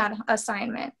one doing that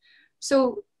assignment.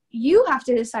 So you have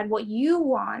to decide what you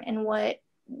want and what,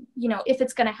 if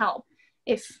it's going to help.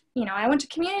 If, I went to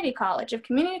community college. If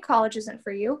community college isn't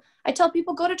for you, I tell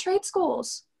people go to trade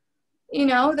schools.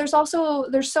 There's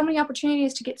so many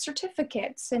opportunities to get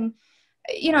certificates, and,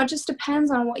 it just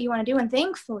depends on what you want to do. And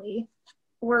thankfully,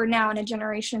 we're now in a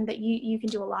generation that you can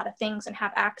do a lot of things and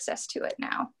have access to it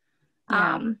now.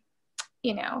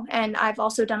 Yeah. And I've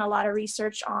also done a lot of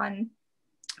research on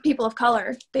people of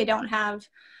color. They don't have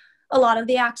a lot of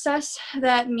the access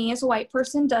that me as a white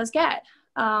person does get.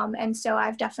 And so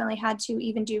I've definitely had to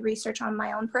even do research on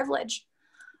my own privilege.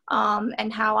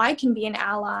 And how I can be an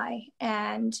ally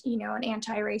and, an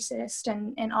anti-racist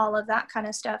and all of that kind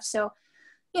of stuff. So,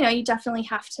 you definitely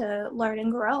have to learn and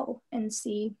grow and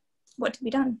see what to be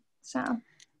done. So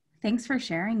thanks for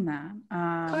sharing that.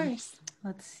 of course.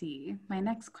 Let's see. My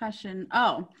next question.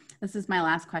 Oh, this is my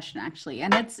last question actually.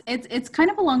 And it's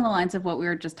kind of along the lines of what we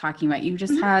were just talking about. You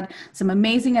just had some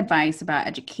amazing advice about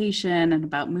education and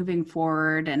about moving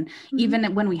forward. And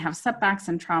even when we have setbacks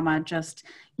and trauma, just,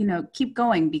 you know, keep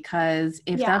going, because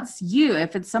if that's you,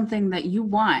 if it's something that you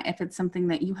want, if it's something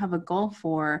that you have a goal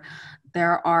for,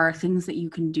 there are things that you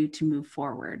can do to move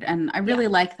forward. And I really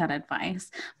like that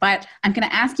advice, but I'm going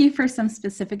to ask you for some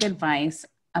specific advice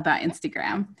about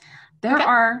Instagram. There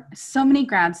are so many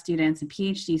grad students and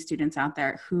PhD students out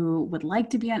there who would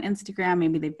like to be on Instagram.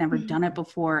 Maybe they've never done it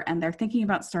before and they're thinking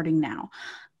about starting now.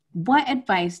 What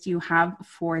advice do you have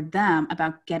for them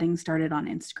about getting started on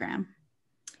Instagram?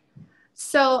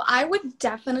 So I would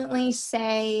definitely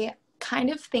say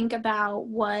kind of think about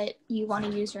what you want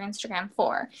to use your Instagram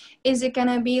for. Is it going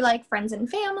to be like friends and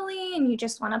family and you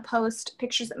just want to post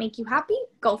pictures that make you happy?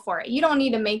 Go for it. You don't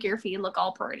need to make your feed look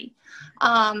all pretty.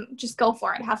 Just go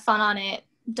for it. Have fun on it.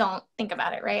 Don't think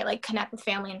about it, right? Like connect with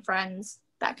family and friends,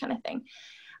 that kind of thing.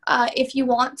 If you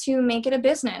want to make it a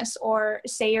business, or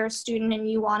say you're a student and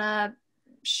you want to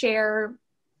share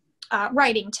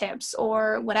writing tips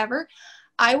or whatever,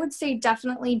 I would say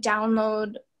definitely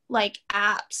download like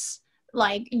apps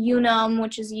like Unum,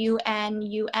 which is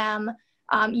UNUM.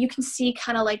 You can see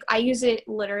kind of like, I use it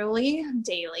literally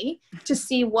daily to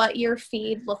see what your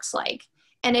feed looks like.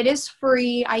 And it is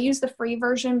free. I use the free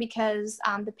version because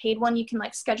the paid one, you can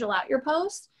like schedule out your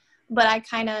posts, but I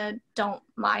kind of don't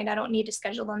mind. I don't need to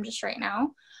schedule them just right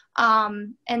now.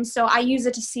 And so I use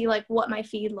it to see like what my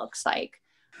feed looks like.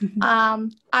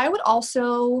 I would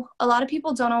also, a lot of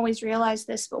people don't always realize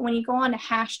this, but when you go on to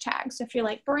hashtags, if you're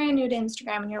like brand new to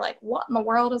Instagram and you're like, what in the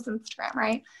world is Instagram,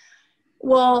 right?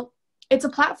 Well, it's a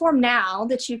platform now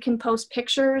that you can post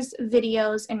pictures,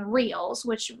 videos, and reels,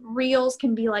 which reels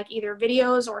can be like either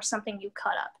videos or something you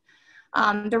cut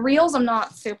up. The reels I'm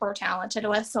not super talented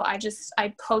with, so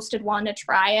I posted one to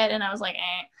try it and I was like,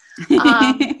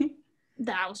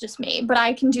 that was just me, but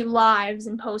I can do lives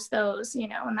and post those, you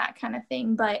know, and that kind of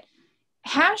thing. But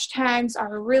hashtags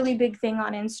are a really big thing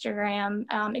on Instagram,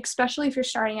 especially if you're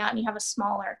starting out and you have a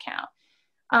smaller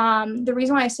account. The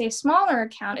reason why I say smaller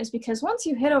account is because once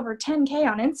you hit over 10K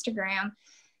on Instagram,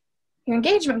 your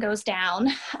engagement goes down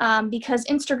because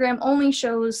Instagram only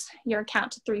shows your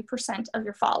account to 3% of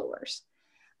your followers.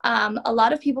 A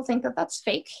lot of people think that that's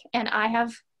fake, and I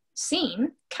have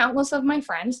seen countless of my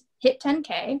friends hit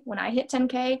 10K when I hit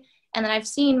 10K, and then I've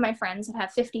seen my friends that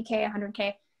have 50K,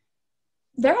 100K.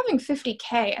 They're having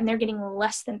 50K and they're getting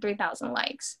less than 3,000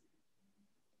 likes.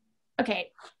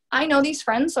 Okay, I know these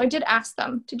friends, so I did ask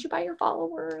them, did you buy your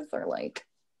followers? Or like,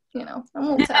 you know, I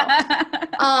won't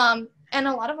tell. And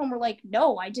a lot of them were like,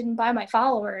 no, I didn't buy my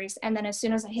followers. And then as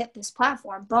soon as I hit this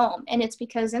platform, boom. And it's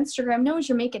because Instagram knows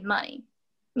you're making money,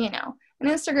 you know, and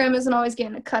Instagram isn't always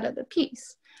getting a cut of the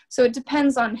piece. So it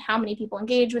depends on how many people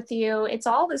engage with you. It's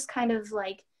all this kind of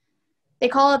like, they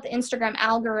call it the Instagram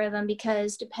algorithm,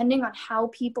 because depending on how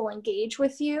people engage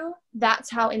with you,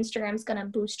 that's how Instagram's going to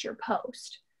boost your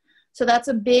post. So that's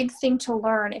a big thing to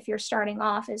learn if you're starting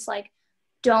off, is like,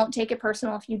 don't take it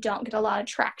personal if you don't get a lot of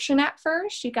traction at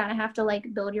first. You kind of have to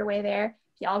like build your way there.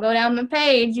 If y'all go down the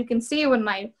page, you can see when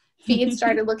my feed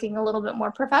started looking a little bit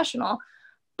more professional,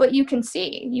 but you can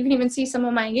even see some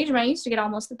of my engagement. I used to get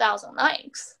almost 1,000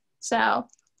 likes. So,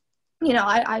 you know,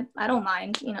 I don't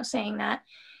mind, you know, saying that.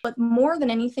 But more than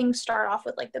anything, start off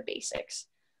with like the basics.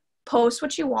 Post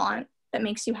what you want that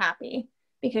makes you happy,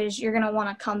 because you're going to want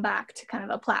to come back to kind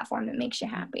of a platform that makes you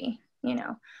happy, you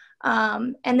know.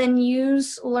 And then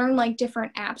learn like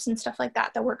different apps and stuff like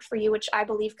that work for you, which I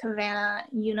believe Kavana,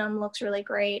 Unum looks really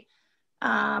great.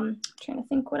 Trying to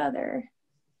think what other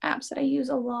apps that I use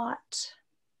a lot.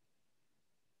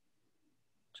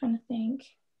 Trying to think.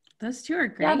 Those two are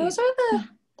great. Yeah,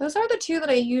 those are the two that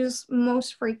I use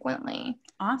most frequently.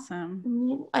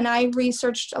 Awesome. And I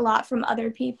researched a lot from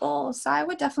other people, so I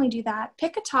would definitely do that.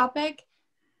 Pick a topic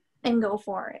and go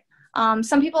for it.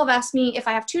 Some people have asked me, if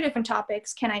I have 2 different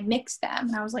topics, can I mix them?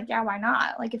 And I was like, yeah, why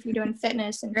not? Like if you're doing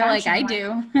fitness and fashion, like I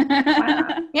do. Why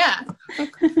not? Yeah,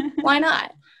 why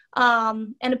not?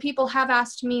 And people have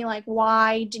asked me, like,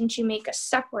 why didn't you make a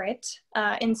separate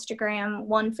Instagram,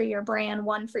 one for your brand,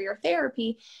 one for your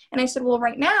therapy? And I said, well,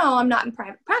 right now I'm not in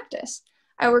private practice.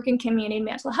 I work in community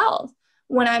mental health.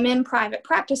 When I'm in private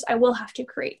practice, I will have to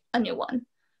create a new one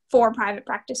for private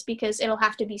practice, because it'll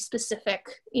have to be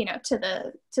specific, you know, to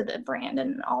the brand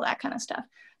and all that kind of stuff.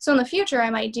 So in the future, I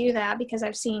might do that, because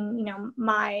I've seen, you know,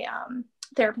 my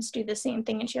therapist do the same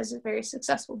thing, and she has a very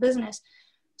successful business.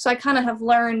 So I kind of have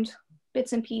learned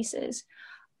bits and pieces.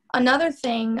 Another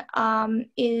thing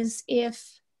is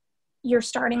if you're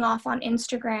starting off on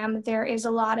Instagram, there is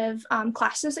a lot of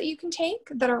classes that you can take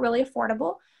that are really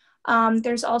affordable.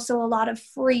 There's also a lot of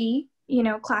free,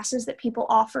 classes that people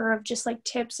offer of just like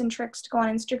tips and tricks to go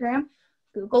on Instagram.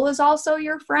 Google is also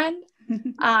your friend.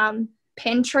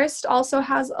 Pinterest also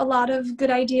has a lot of good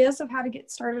ideas of how to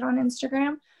get started on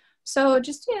Instagram. So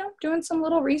just, doing some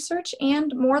little research,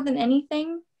 and more than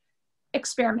anything,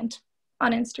 experiment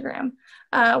on Instagram.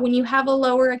 When you have a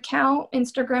lower account,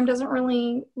 Instagram doesn't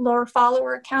really, lower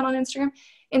follower account on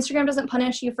Instagram doesn't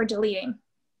punish you for deleting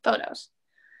photos.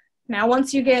 Now,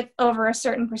 once you get over a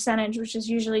certain percentage, which is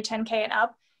usually 10K and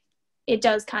up, it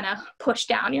does kind of push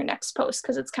down your next post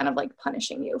because it's kind of like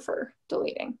punishing you for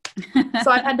deleting.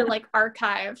 So I've had to like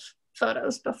archive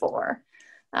photos before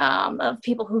of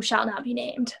people who shall not be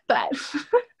named, but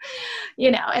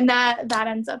and that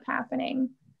ends up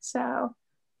happening. So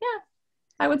yeah,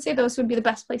 I would say those would be the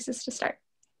best places to start.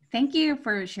 Thank you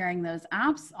for sharing those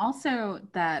apps. Also,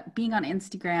 that being on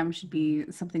Instagram should be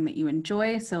something that you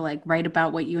enjoy. So like write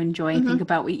about what you enjoy, think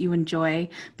about what you enjoy,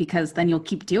 because then you'll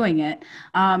keep doing it.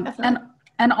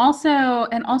 And also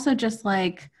just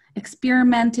like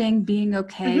experimenting, being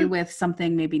okay with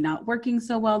something maybe not working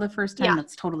so well the first time.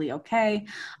 That's totally okay.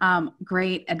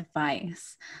 Great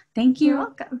advice. Thank you You're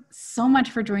welcome. so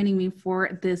much for joining me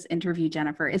for this interview,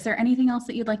 Jennifer. Is there anything else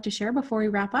that you'd like to share before we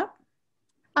wrap up?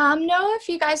 No, if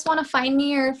you guys want to find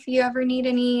me, or if you ever need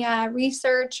any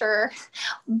research or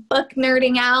book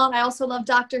nerding out, I also love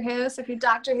Doctor Who. So if you're a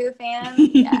Doctor Who fan,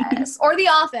 yes, or The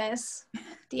Office,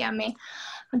 DM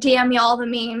me all the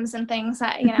memes and things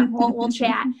that, we'll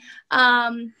chat.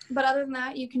 But other than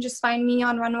that, you can just find me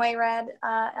on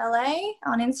RunwayRedLA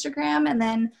on Instagram, and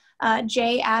then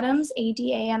J Adams,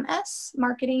 ADAMS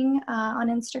marketing on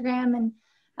Instagram,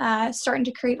 and starting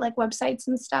to create like websites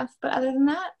and stuff. But other than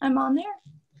that, I'm on there.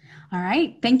 All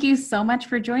right. Thank you so much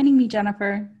for joining me,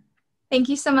 Jennifer. Thank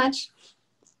you so much.